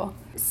people.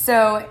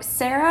 So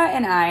Sarah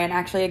and I, and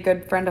actually a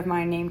good friend of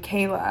mine named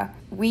Kayla,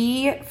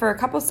 we, for a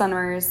couple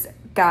summers,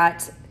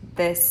 got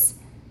this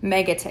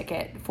mega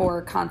ticket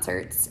for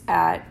concerts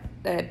at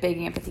the big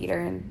amphitheater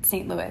in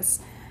St. Louis.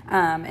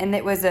 And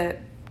it was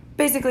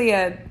basically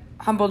a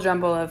humble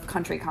jumble of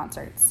country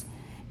concerts.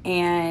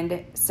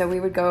 And so we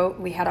would go,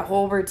 we had a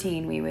whole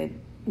routine. We would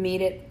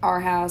meet at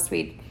our house.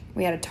 We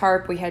had a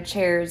tarp, we had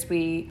chairs,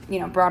 we,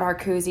 brought our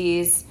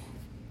koozies,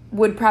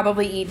 would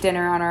probably eat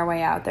dinner on our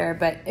way out there,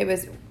 but it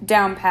was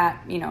down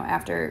pat,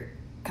 after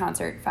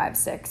concert 5,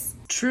 6.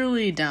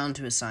 Truly down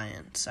to a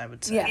science, I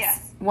would say.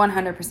 Yes,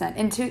 100%.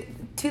 And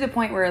to the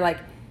point where, like,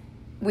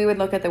 we would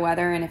look at the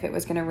weather, and if it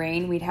was going to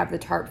rain, we'd have the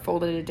tarp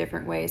folded a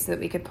different way so that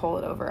we could pull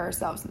it over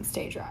ourselves and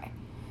stay dry.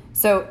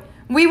 So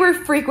we were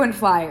frequent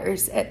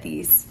flyers at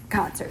these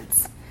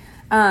concerts.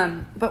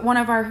 But one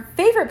of our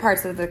favorite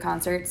parts of the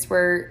concerts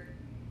were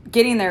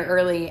getting there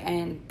early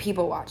and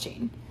people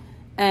watching.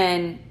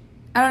 And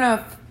I don't know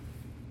if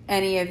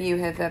any of you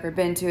have ever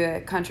been to a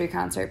country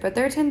concert, but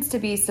there tends to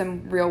be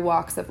some real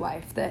walks of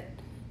life that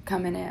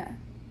come in and,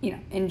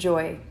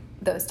 enjoy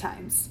those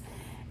times.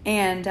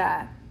 And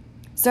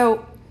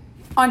so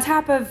on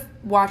top of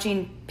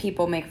watching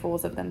people make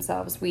fools of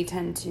themselves, we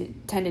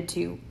tended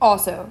to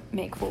also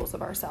make fools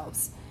of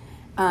ourselves.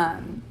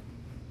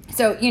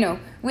 So,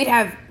 we'd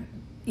have,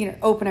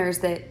 openers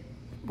that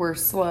were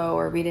slow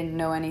or we didn't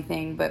know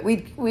anything, but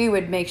we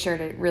would make sure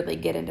to really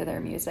get into their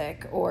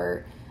music,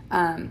 or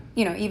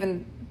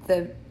even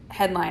the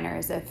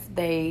headliners, if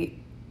they,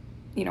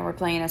 were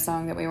playing a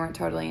song that we weren't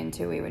totally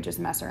into, we would just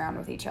mess around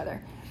with each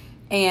other.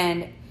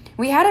 And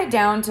we had it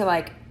down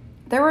to,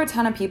 there were a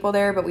ton of people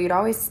there, but we would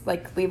always,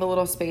 leave a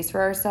little space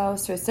for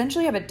ourselves to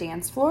essentially have a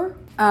dance floor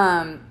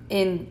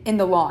in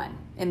the lawn,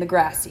 in the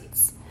grass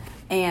seats.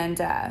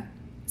 And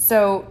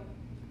so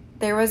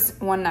there was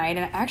one night,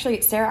 and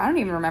actually, Sarah, I don't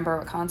even remember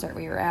what concert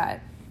we were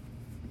at.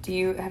 Do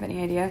you have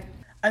any idea?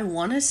 I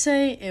want to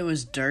say it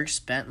was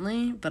Dierks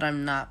Bentley, but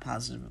I'm not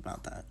positive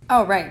about that.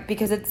 Oh, right,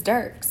 because it's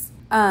Dierks.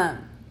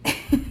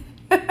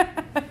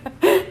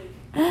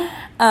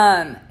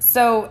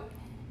 So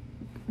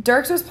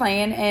Dierks was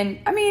playing, and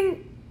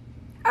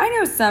I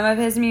know some of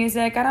his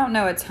music. I don't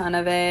know a ton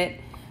of it,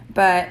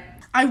 but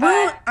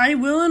I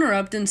will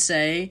interrupt and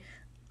say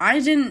I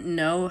didn't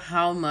know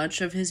how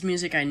much of his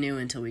music I knew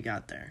until we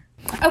got there.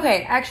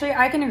 Okay, actually,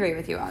 I can agree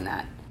with you on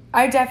that.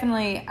 I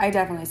definitely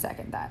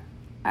second that.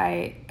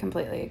 I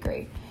completely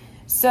agree.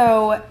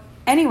 So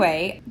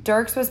anyway,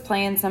 Dierks was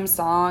playing some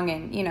song,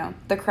 and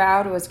the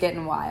crowd was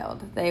getting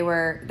wild. They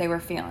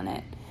were feeling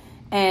it.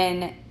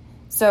 And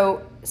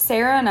so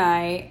Sarah and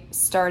I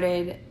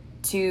started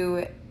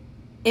to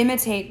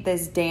imitate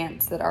this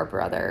dance that our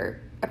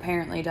brother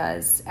apparently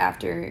does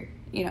after,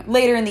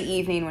 later in the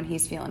evening when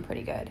he's feeling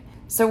pretty good.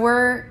 So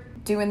we're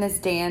doing this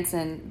dance,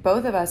 and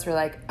both of us were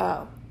like,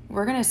 oh,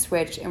 we're going to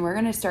switch and we're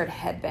going to start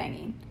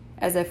headbanging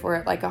as if we're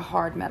at a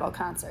hard metal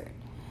concert.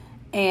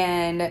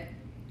 And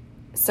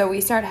so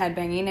we start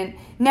headbanging, and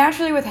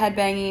naturally with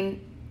headbanging,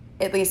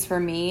 at least for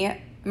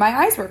me, my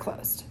eyes were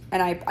closed,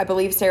 and I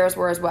believe Sarah's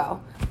were as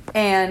well.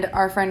 And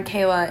our friend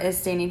Kayla is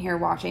standing here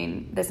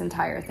watching this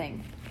entire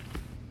thing,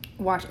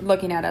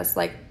 looking at us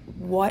like,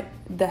 what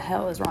the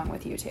hell is wrong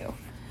with you two?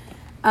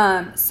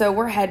 So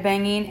we're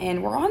headbanging,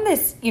 and we're on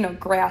this,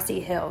 grassy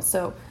hill.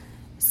 So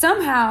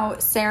somehow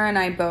Sarah and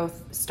I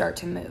both start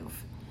to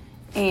move,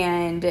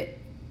 and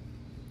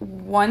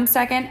 1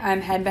 second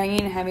I'm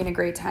headbanging and having a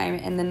great time,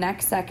 and the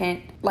next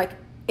second,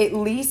 at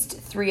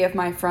least 3 of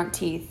my front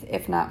teeth,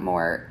 if not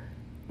more,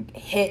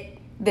 hit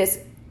this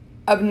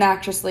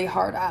obnoxiously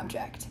hard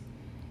object.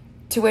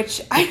 To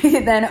which I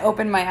then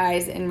open my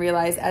eyes and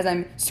realize, as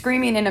I'm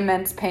screaming in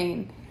immense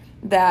pain,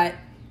 that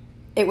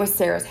it was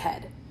Sarah's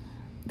head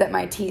that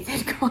my teeth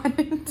had gone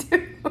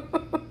into.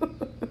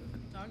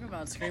 Talk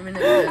about screaming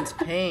in immense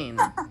pain.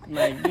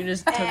 You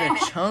just took a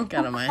chunk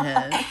out of my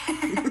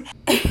head.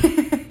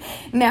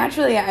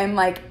 Naturally, I'm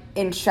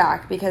in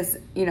shock because,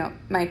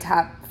 my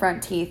top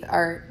front teeth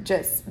are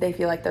they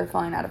feel like they're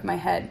falling out of my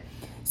head.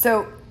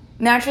 So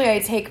naturally, I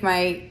take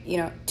my,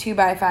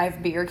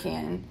 2x5 beer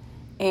can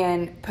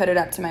and put it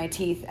up to my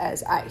teeth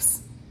as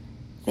ice,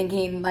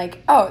 thinking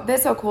like, oh,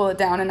 this will cool it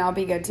down and I'll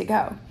be good to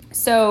go.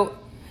 So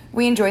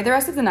we enjoyed the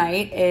rest of the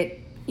night.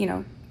 It, you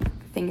know,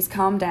 things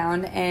calmed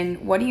down,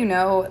 and what do you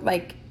know,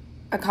 like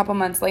a couple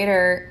months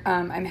later,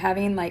 I'm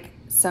having like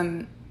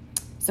some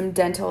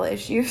dental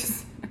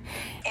issues.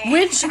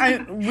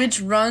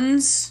 Which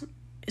runs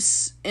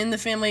in the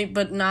family,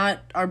 but not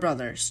our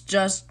brothers,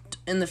 just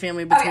in the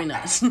family between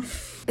us.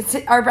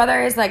 Our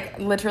brother is like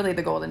literally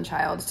the golden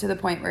child, to the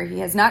point where he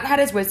has not had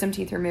his wisdom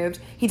teeth removed.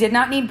 He did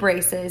not need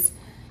braces.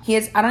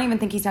 I don't even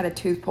think he's had a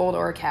tooth pulled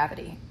or a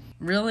cavity.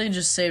 Really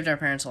just saved our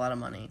parents a lot of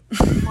money.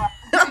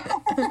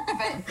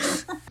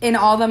 In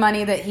all the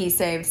money that he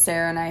saved,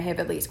 Sarah and I have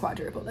at least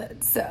quadrupled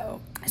it. So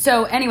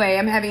anyway,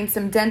 I'm having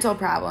some dental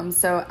problems.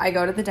 So I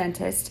go to the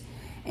dentist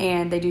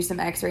and they do some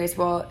x-rays.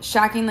 Well,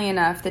 shockingly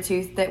enough, the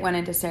tooth that went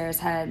into Sarah's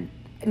head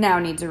now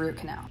needs a root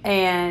canal.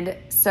 And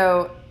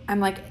so I'm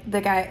like,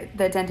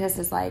 the dentist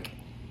is like,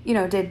 you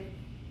know, did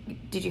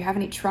you have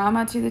any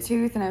trauma to the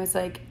tooth? And I was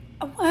like,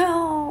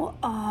 well,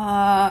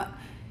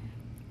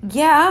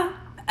 yeah.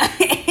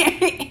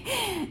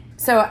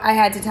 So I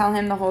had to tell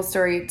him the whole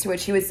story, to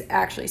which he was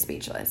actually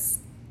speechless.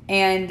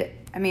 And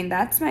I mean,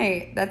 that's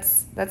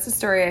the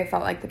story I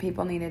felt like the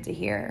people needed to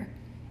hear.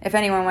 If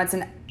anyone wants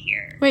an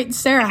hear. Wait,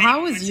 Sarah,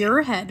 how was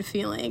your head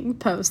feeling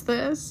post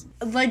this?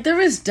 Like, there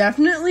was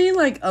definitely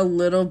like a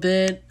little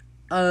bit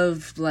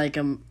of like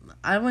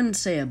I wouldn't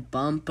say a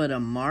bump, but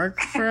a mark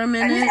for a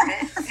minute.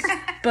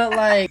 But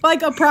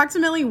like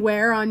approximately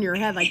where on your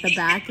head, like the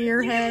back of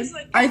your head?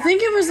 I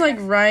think it was like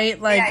right,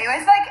 like Yeah, it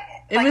was like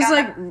it was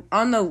like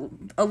on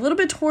a little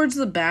bit towards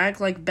the back,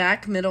 like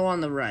back middle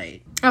on the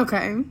right.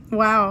 Okay.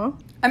 Wow.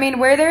 I mean,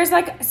 where there's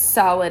like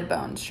solid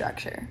bone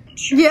structure.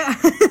 Yeah.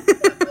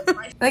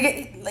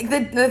 Like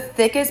the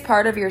thickest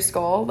part of your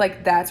skull,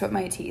 like that's what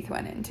my teeth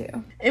went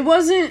into.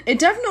 It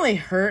definitely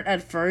hurt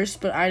at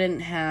first, but I didn't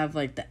have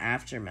like the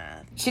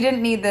aftermath. She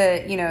didn't need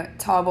the, you know,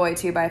 tall boy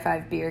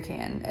 2x5 beer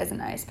can as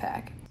an ice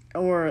pack.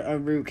 Or a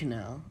root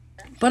canal.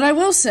 But I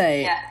will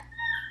say,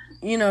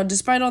 you know,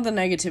 despite all the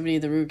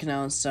negativity, the root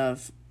canal and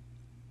stuff,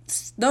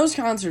 those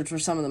concerts were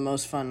some of the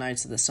most fun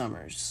nights of the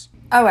summers.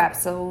 Oh,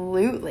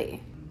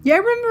 absolutely. Yeah, I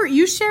remember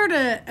you shared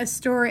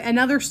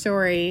another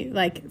story,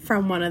 like,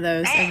 from one of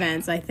those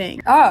events, I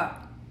think. Oh,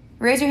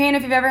 raise your hand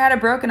if you've ever had a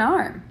broken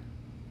arm.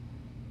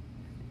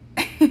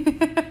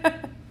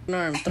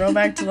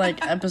 Throwback to,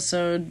 like,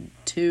 episode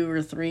 2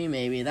 or 3,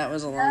 maybe. That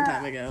was a long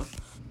time ago.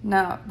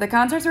 No, the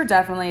concerts were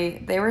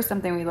they were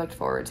something we looked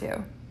forward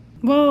to.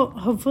 Well,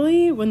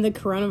 hopefully when the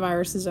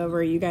coronavirus is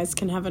over, you guys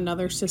can have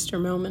another sister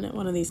moment at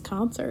one of these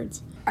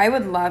concerts. I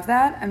would love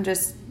that. I'm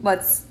just,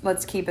 let's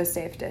keep a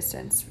safe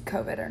distance,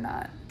 COVID or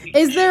not.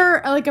 Is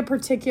there like a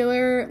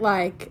particular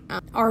like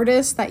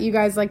artist that you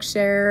guys like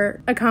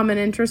share a common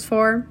interest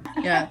for?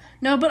 Yeah.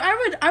 No, but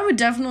I would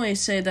definitely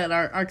say that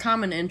our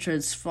common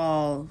interests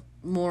fall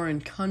more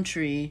in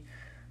country.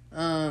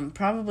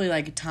 Probably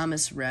like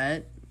Thomas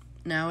Rhett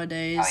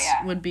nowadays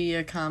would be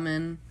a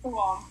common.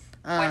 cool.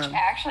 Which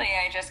actually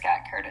I just got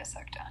Curtis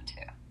hooked on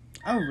too.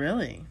 Oh,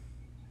 really?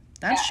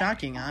 That's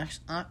shocking,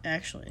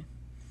 actually.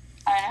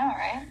 I know,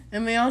 right?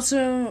 And we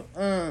also,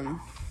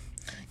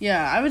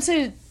 I would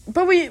say,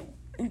 but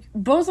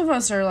both of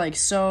us are, like,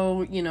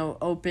 so, you know,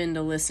 open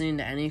to listening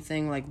to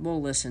anything. Like,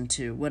 we'll listen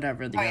to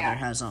whatever the other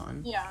has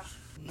on. Yeah.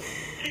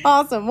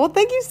 Awesome. Well,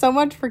 thank you so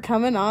much for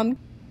coming on.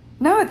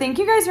 No, thank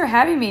you guys for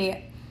having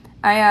me.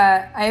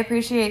 I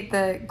appreciate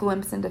the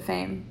glimpse into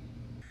fame.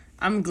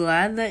 I'm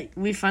glad that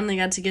we finally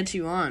got to get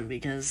you on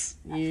because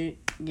I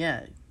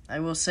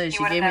will say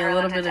she gave me a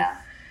little bit of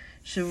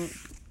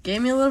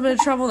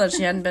trouble that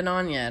she hadn't been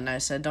on yet, and I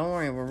said, "Don't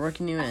worry, we're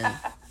working you in."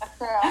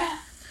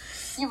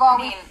 You've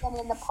always been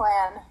in the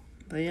plan.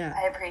 But yeah,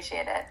 I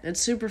appreciate it.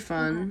 it's super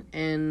fun,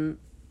 and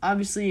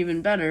obviously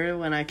even better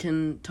when I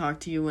can talk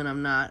to you when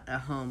I'm not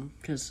at home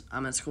because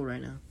I'm at school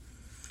right now.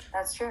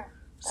 That's true.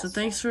 So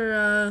thanks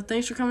for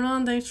coming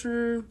on. Thanks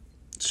for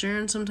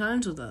sharing some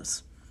times with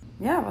us.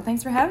 Yeah, well,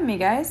 thanks for having me,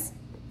 guys.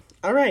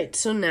 All right,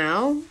 so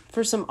now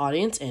for some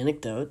audience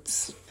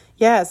anecdotes.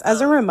 Yes,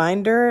 as a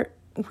reminder,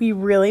 we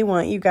really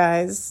want you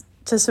guys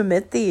to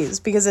submit these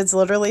because it's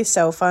literally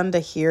so fun to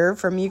hear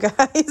from you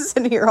guys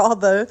and hear all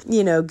the,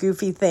 you know,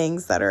 goofy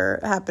things that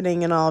are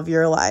happening in all of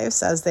your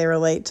lives as they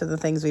relate to the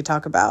things we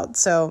talk about.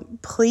 So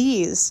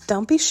please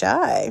don't be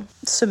shy.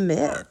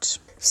 Submit.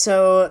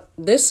 So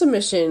this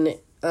submission,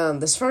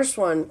 this first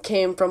one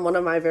came from one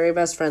of my very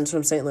best friends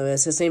from St.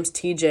 Louis. His name's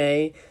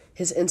TJ.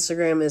 His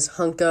Instagram is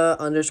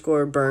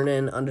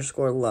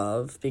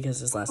hunka_burnin_love because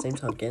his last name's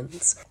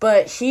Hunkins.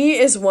 But he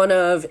is one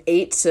of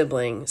 8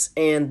 siblings,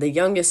 and the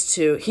youngest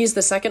 2, he's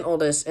the second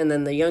oldest, and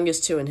then the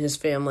youngest 2 in his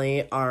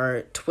family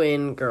are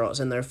twin girls,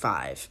 and they're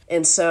 5.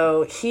 And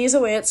so he's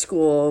away at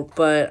school,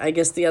 but I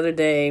guess the other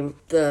day,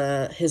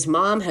 his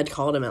mom had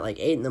called him at like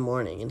 8 in the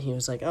morning, and he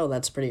was like, oh,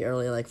 that's pretty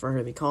early, like, for her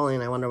to be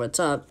calling, I wonder what's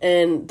up.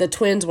 And the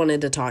twins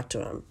wanted to talk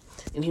to him.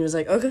 And he was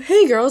like, okay,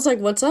 hey girls, like,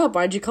 what's up?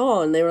 Why'd you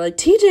call? And they were like,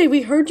 TJ,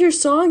 we heard your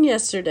song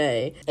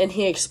yesterday. And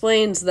he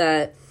explains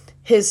that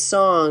his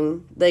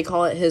song, they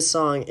call it his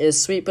song,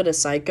 is Sweet But a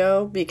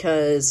Psycho,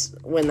 because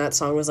when that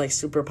song was, like,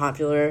 super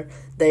popular,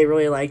 they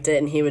really liked it,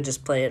 and he would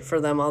just play it for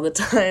them all the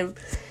time.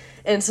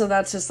 And so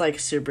that's just, like,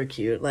 super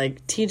cute.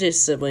 Like,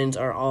 TJ's siblings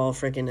are all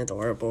freaking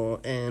adorable,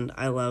 and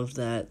I love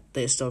that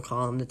they still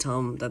call him to tell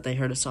him that they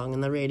heard a song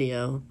on the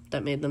radio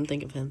that made them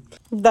think of him.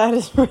 That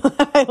is really,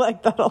 I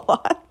like that a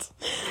lot.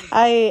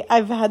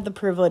 I've had the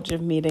privilege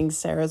of meeting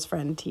Sarah's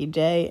friend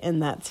TJ,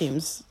 and that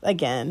seems,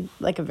 again,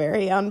 like a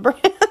very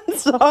on-brand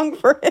song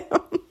for him.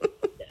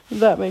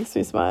 That makes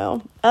me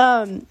smile.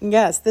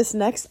 Yes, this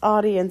next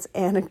audience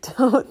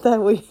anecdote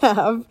that we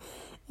have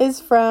is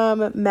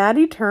from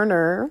Maddie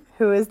Turner,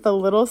 who is the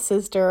little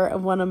sister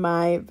of one of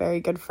my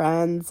very good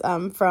friends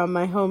from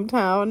my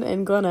hometown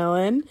in Glen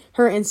Ellen.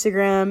 Her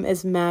Instagram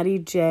is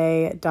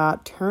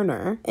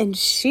maddij.turner. And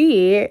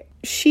she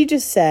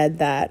just said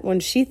that when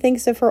she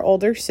thinks of her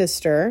older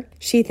sister,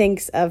 she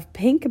thinks of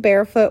pink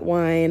barefoot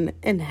wine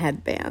and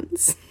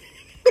headbands.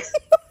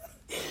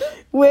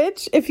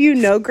 Which, if you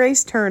know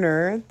Grace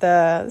Turner,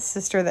 the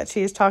sister that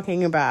she is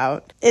talking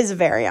about, is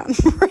very on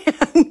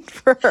brand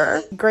for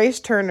her. Grace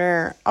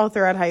Turner, all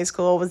throughout high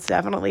school, was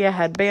definitely a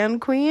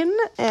headband queen.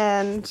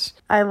 And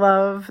I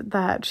love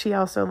that she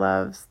also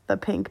loves the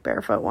pink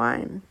barefoot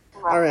wine.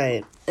 All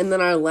right. And then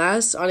our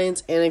last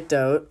audience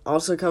anecdote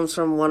also comes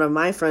from one of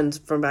my friends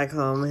from back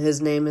home.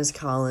 His name is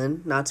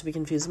Colin, not to be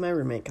confused with my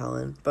roommate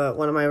Colin, but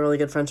one of my really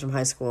good friends from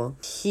high school.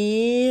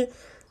 He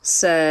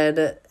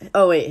said,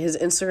 his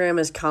Instagram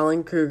is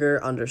Colin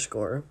Kruger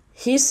 _.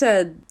 He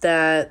said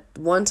that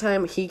one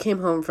time he came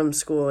home from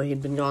school,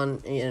 he'd been gone,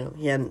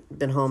 he hadn't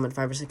been home in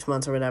 5 or 6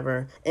 months or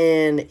whatever,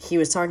 and he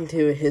was talking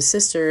to his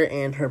sister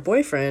and her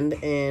boyfriend,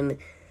 and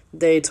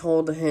they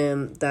told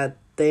him that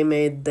they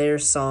made their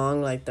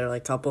song, like their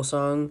like couple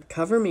song,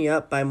 Cover Me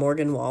Up by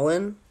Morgan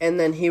Wallen, and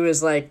then he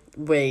was like,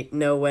 wait,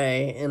 no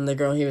way, and the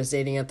girl he was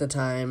dating at the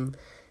time,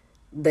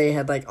 they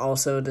had like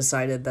also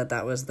decided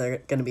that was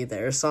gonna be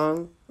their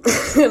song.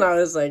 And I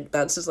was like,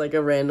 that's just like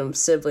a random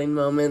sibling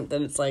moment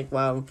that it's like,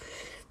 wow,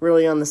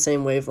 really on the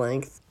same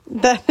wavelength.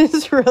 That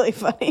is really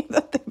funny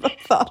that they both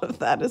thought of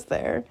that as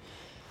their.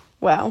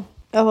 Wow.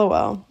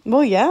 LOL.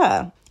 Well,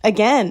 yeah.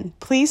 Again,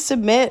 please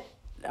submit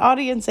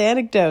audience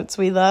anecdotes.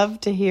 We love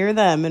to hear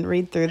them and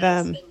read through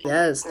them.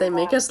 Yes, they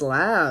make us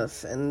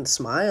laugh and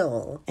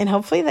smile. And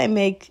hopefully they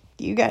make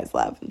you guys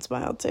laugh and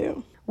smile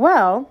too.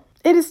 Well,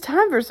 it is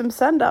time for some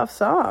send-off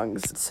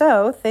songs.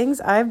 So, things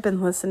I've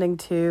been listening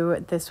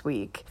to this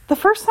week. The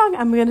first song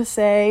I'm going to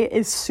say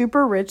is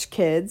Super Rich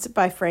Kids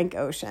by Frank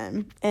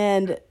Ocean.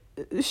 And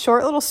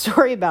short little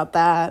story about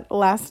that.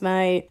 Last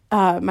night,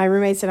 my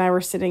roommates and I were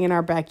sitting in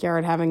our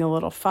backyard having a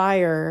little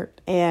fire,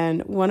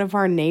 and one of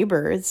our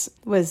neighbors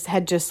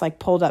had just like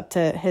pulled up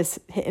to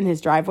in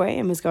his driveway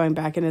and was going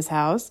back in his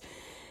house,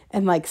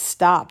 and like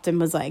stopped and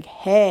was like,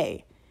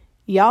 "Hey,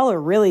 y'all are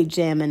really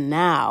jamming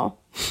now."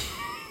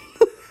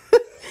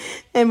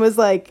 And was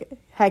like,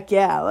 heck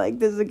yeah, like,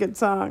 this is a good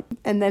song.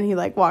 And then he,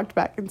 like, walked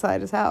back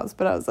inside his house.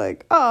 But I was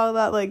like, oh,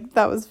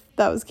 that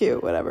was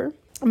cute, whatever.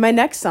 My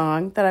next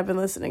song that I've been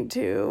listening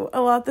to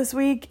a lot this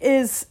week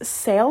is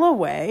Sail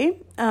Away,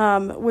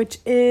 which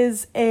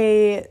is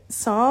a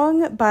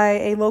song by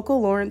a local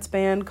Lawrence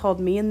band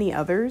called Me and the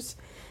Others.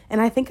 And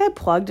I think I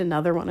plugged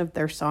another one of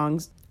their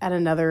songs at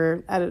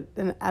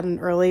an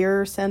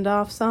earlier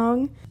send-off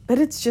song. But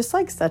it's just,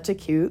 like, such a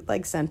cute,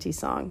 like, scenty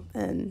song.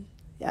 And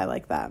yeah, I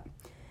like that.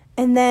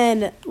 And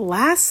then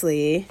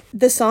lastly,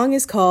 the song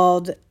is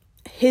called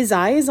His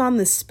Eye is on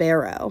the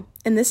Sparrow.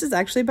 And this is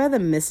actually by the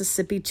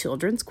Mississippi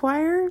Children's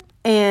Choir.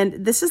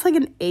 And this is like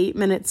an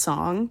 8-minute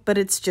song, but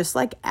it's just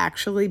like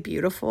actually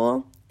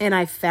beautiful. And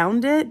I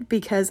found it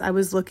because I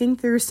was looking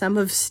through some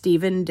of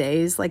Stephen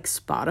Day's like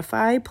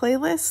Spotify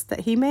playlists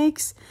that he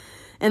makes.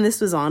 And this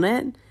was on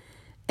it.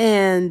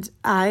 And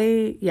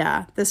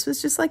this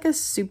was just like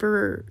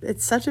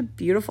it's such a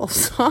beautiful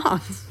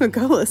song. So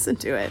go listen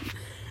to it.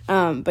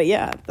 But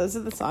yeah, those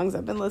are the songs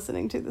I've been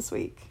listening to this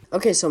week.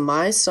 Okay, so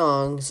my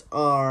songs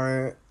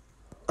are,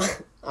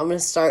 I'm going to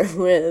start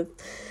with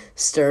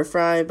Stir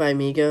Fry by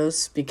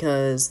Migos,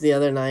 because the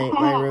other night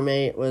my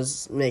roommate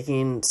was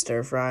making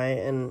stir fry,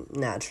 and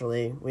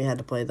naturally we had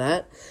to play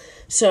that.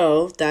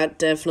 So that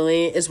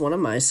definitely is one of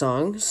my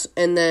songs.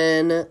 And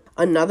then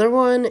another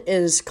one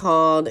is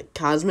called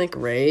Cosmic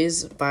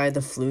Rays by the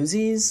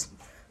Floozies,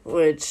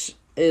 which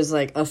is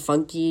like a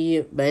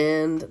funky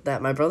band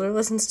that my brother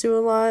listens to a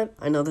lot.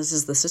 I know this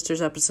is the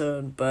sisters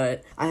episode,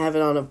 but I have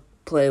it on a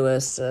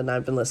playlist, and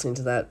I've been listening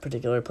to that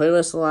particular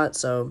playlist a lot,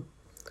 so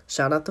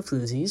shout out the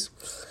Floozies.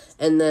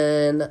 And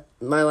then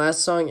my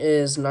last song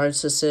is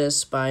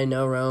Narcissist by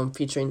No Rome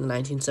featuring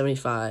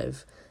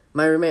 1975.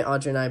 My roommate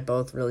Audrey and I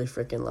both really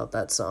freaking love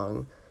that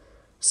song,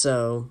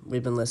 so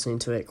we've been listening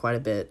to it quite a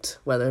bit,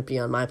 whether it be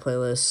on my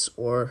playlist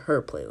or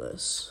her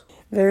playlist.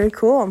 Very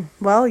cool.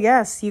 Well,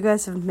 yes, you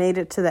guys have made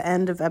it to the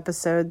end of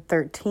episode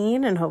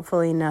 13, and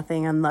hopefully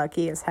nothing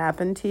unlucky has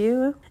happened to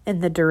you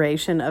in the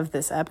duration of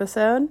this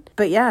episode.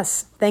 But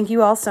yes, thank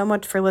you all so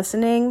much for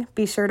listening.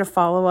 Be sure to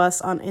follow us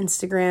on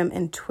Instagram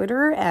and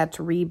Twitter at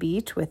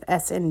Rebeat with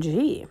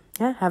SNG.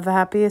 Yeah, have the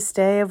happiest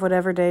day of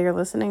whatever day you're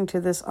listening to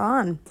this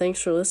on.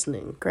 Thanks for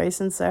listening. Grace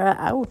and Sarah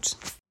out.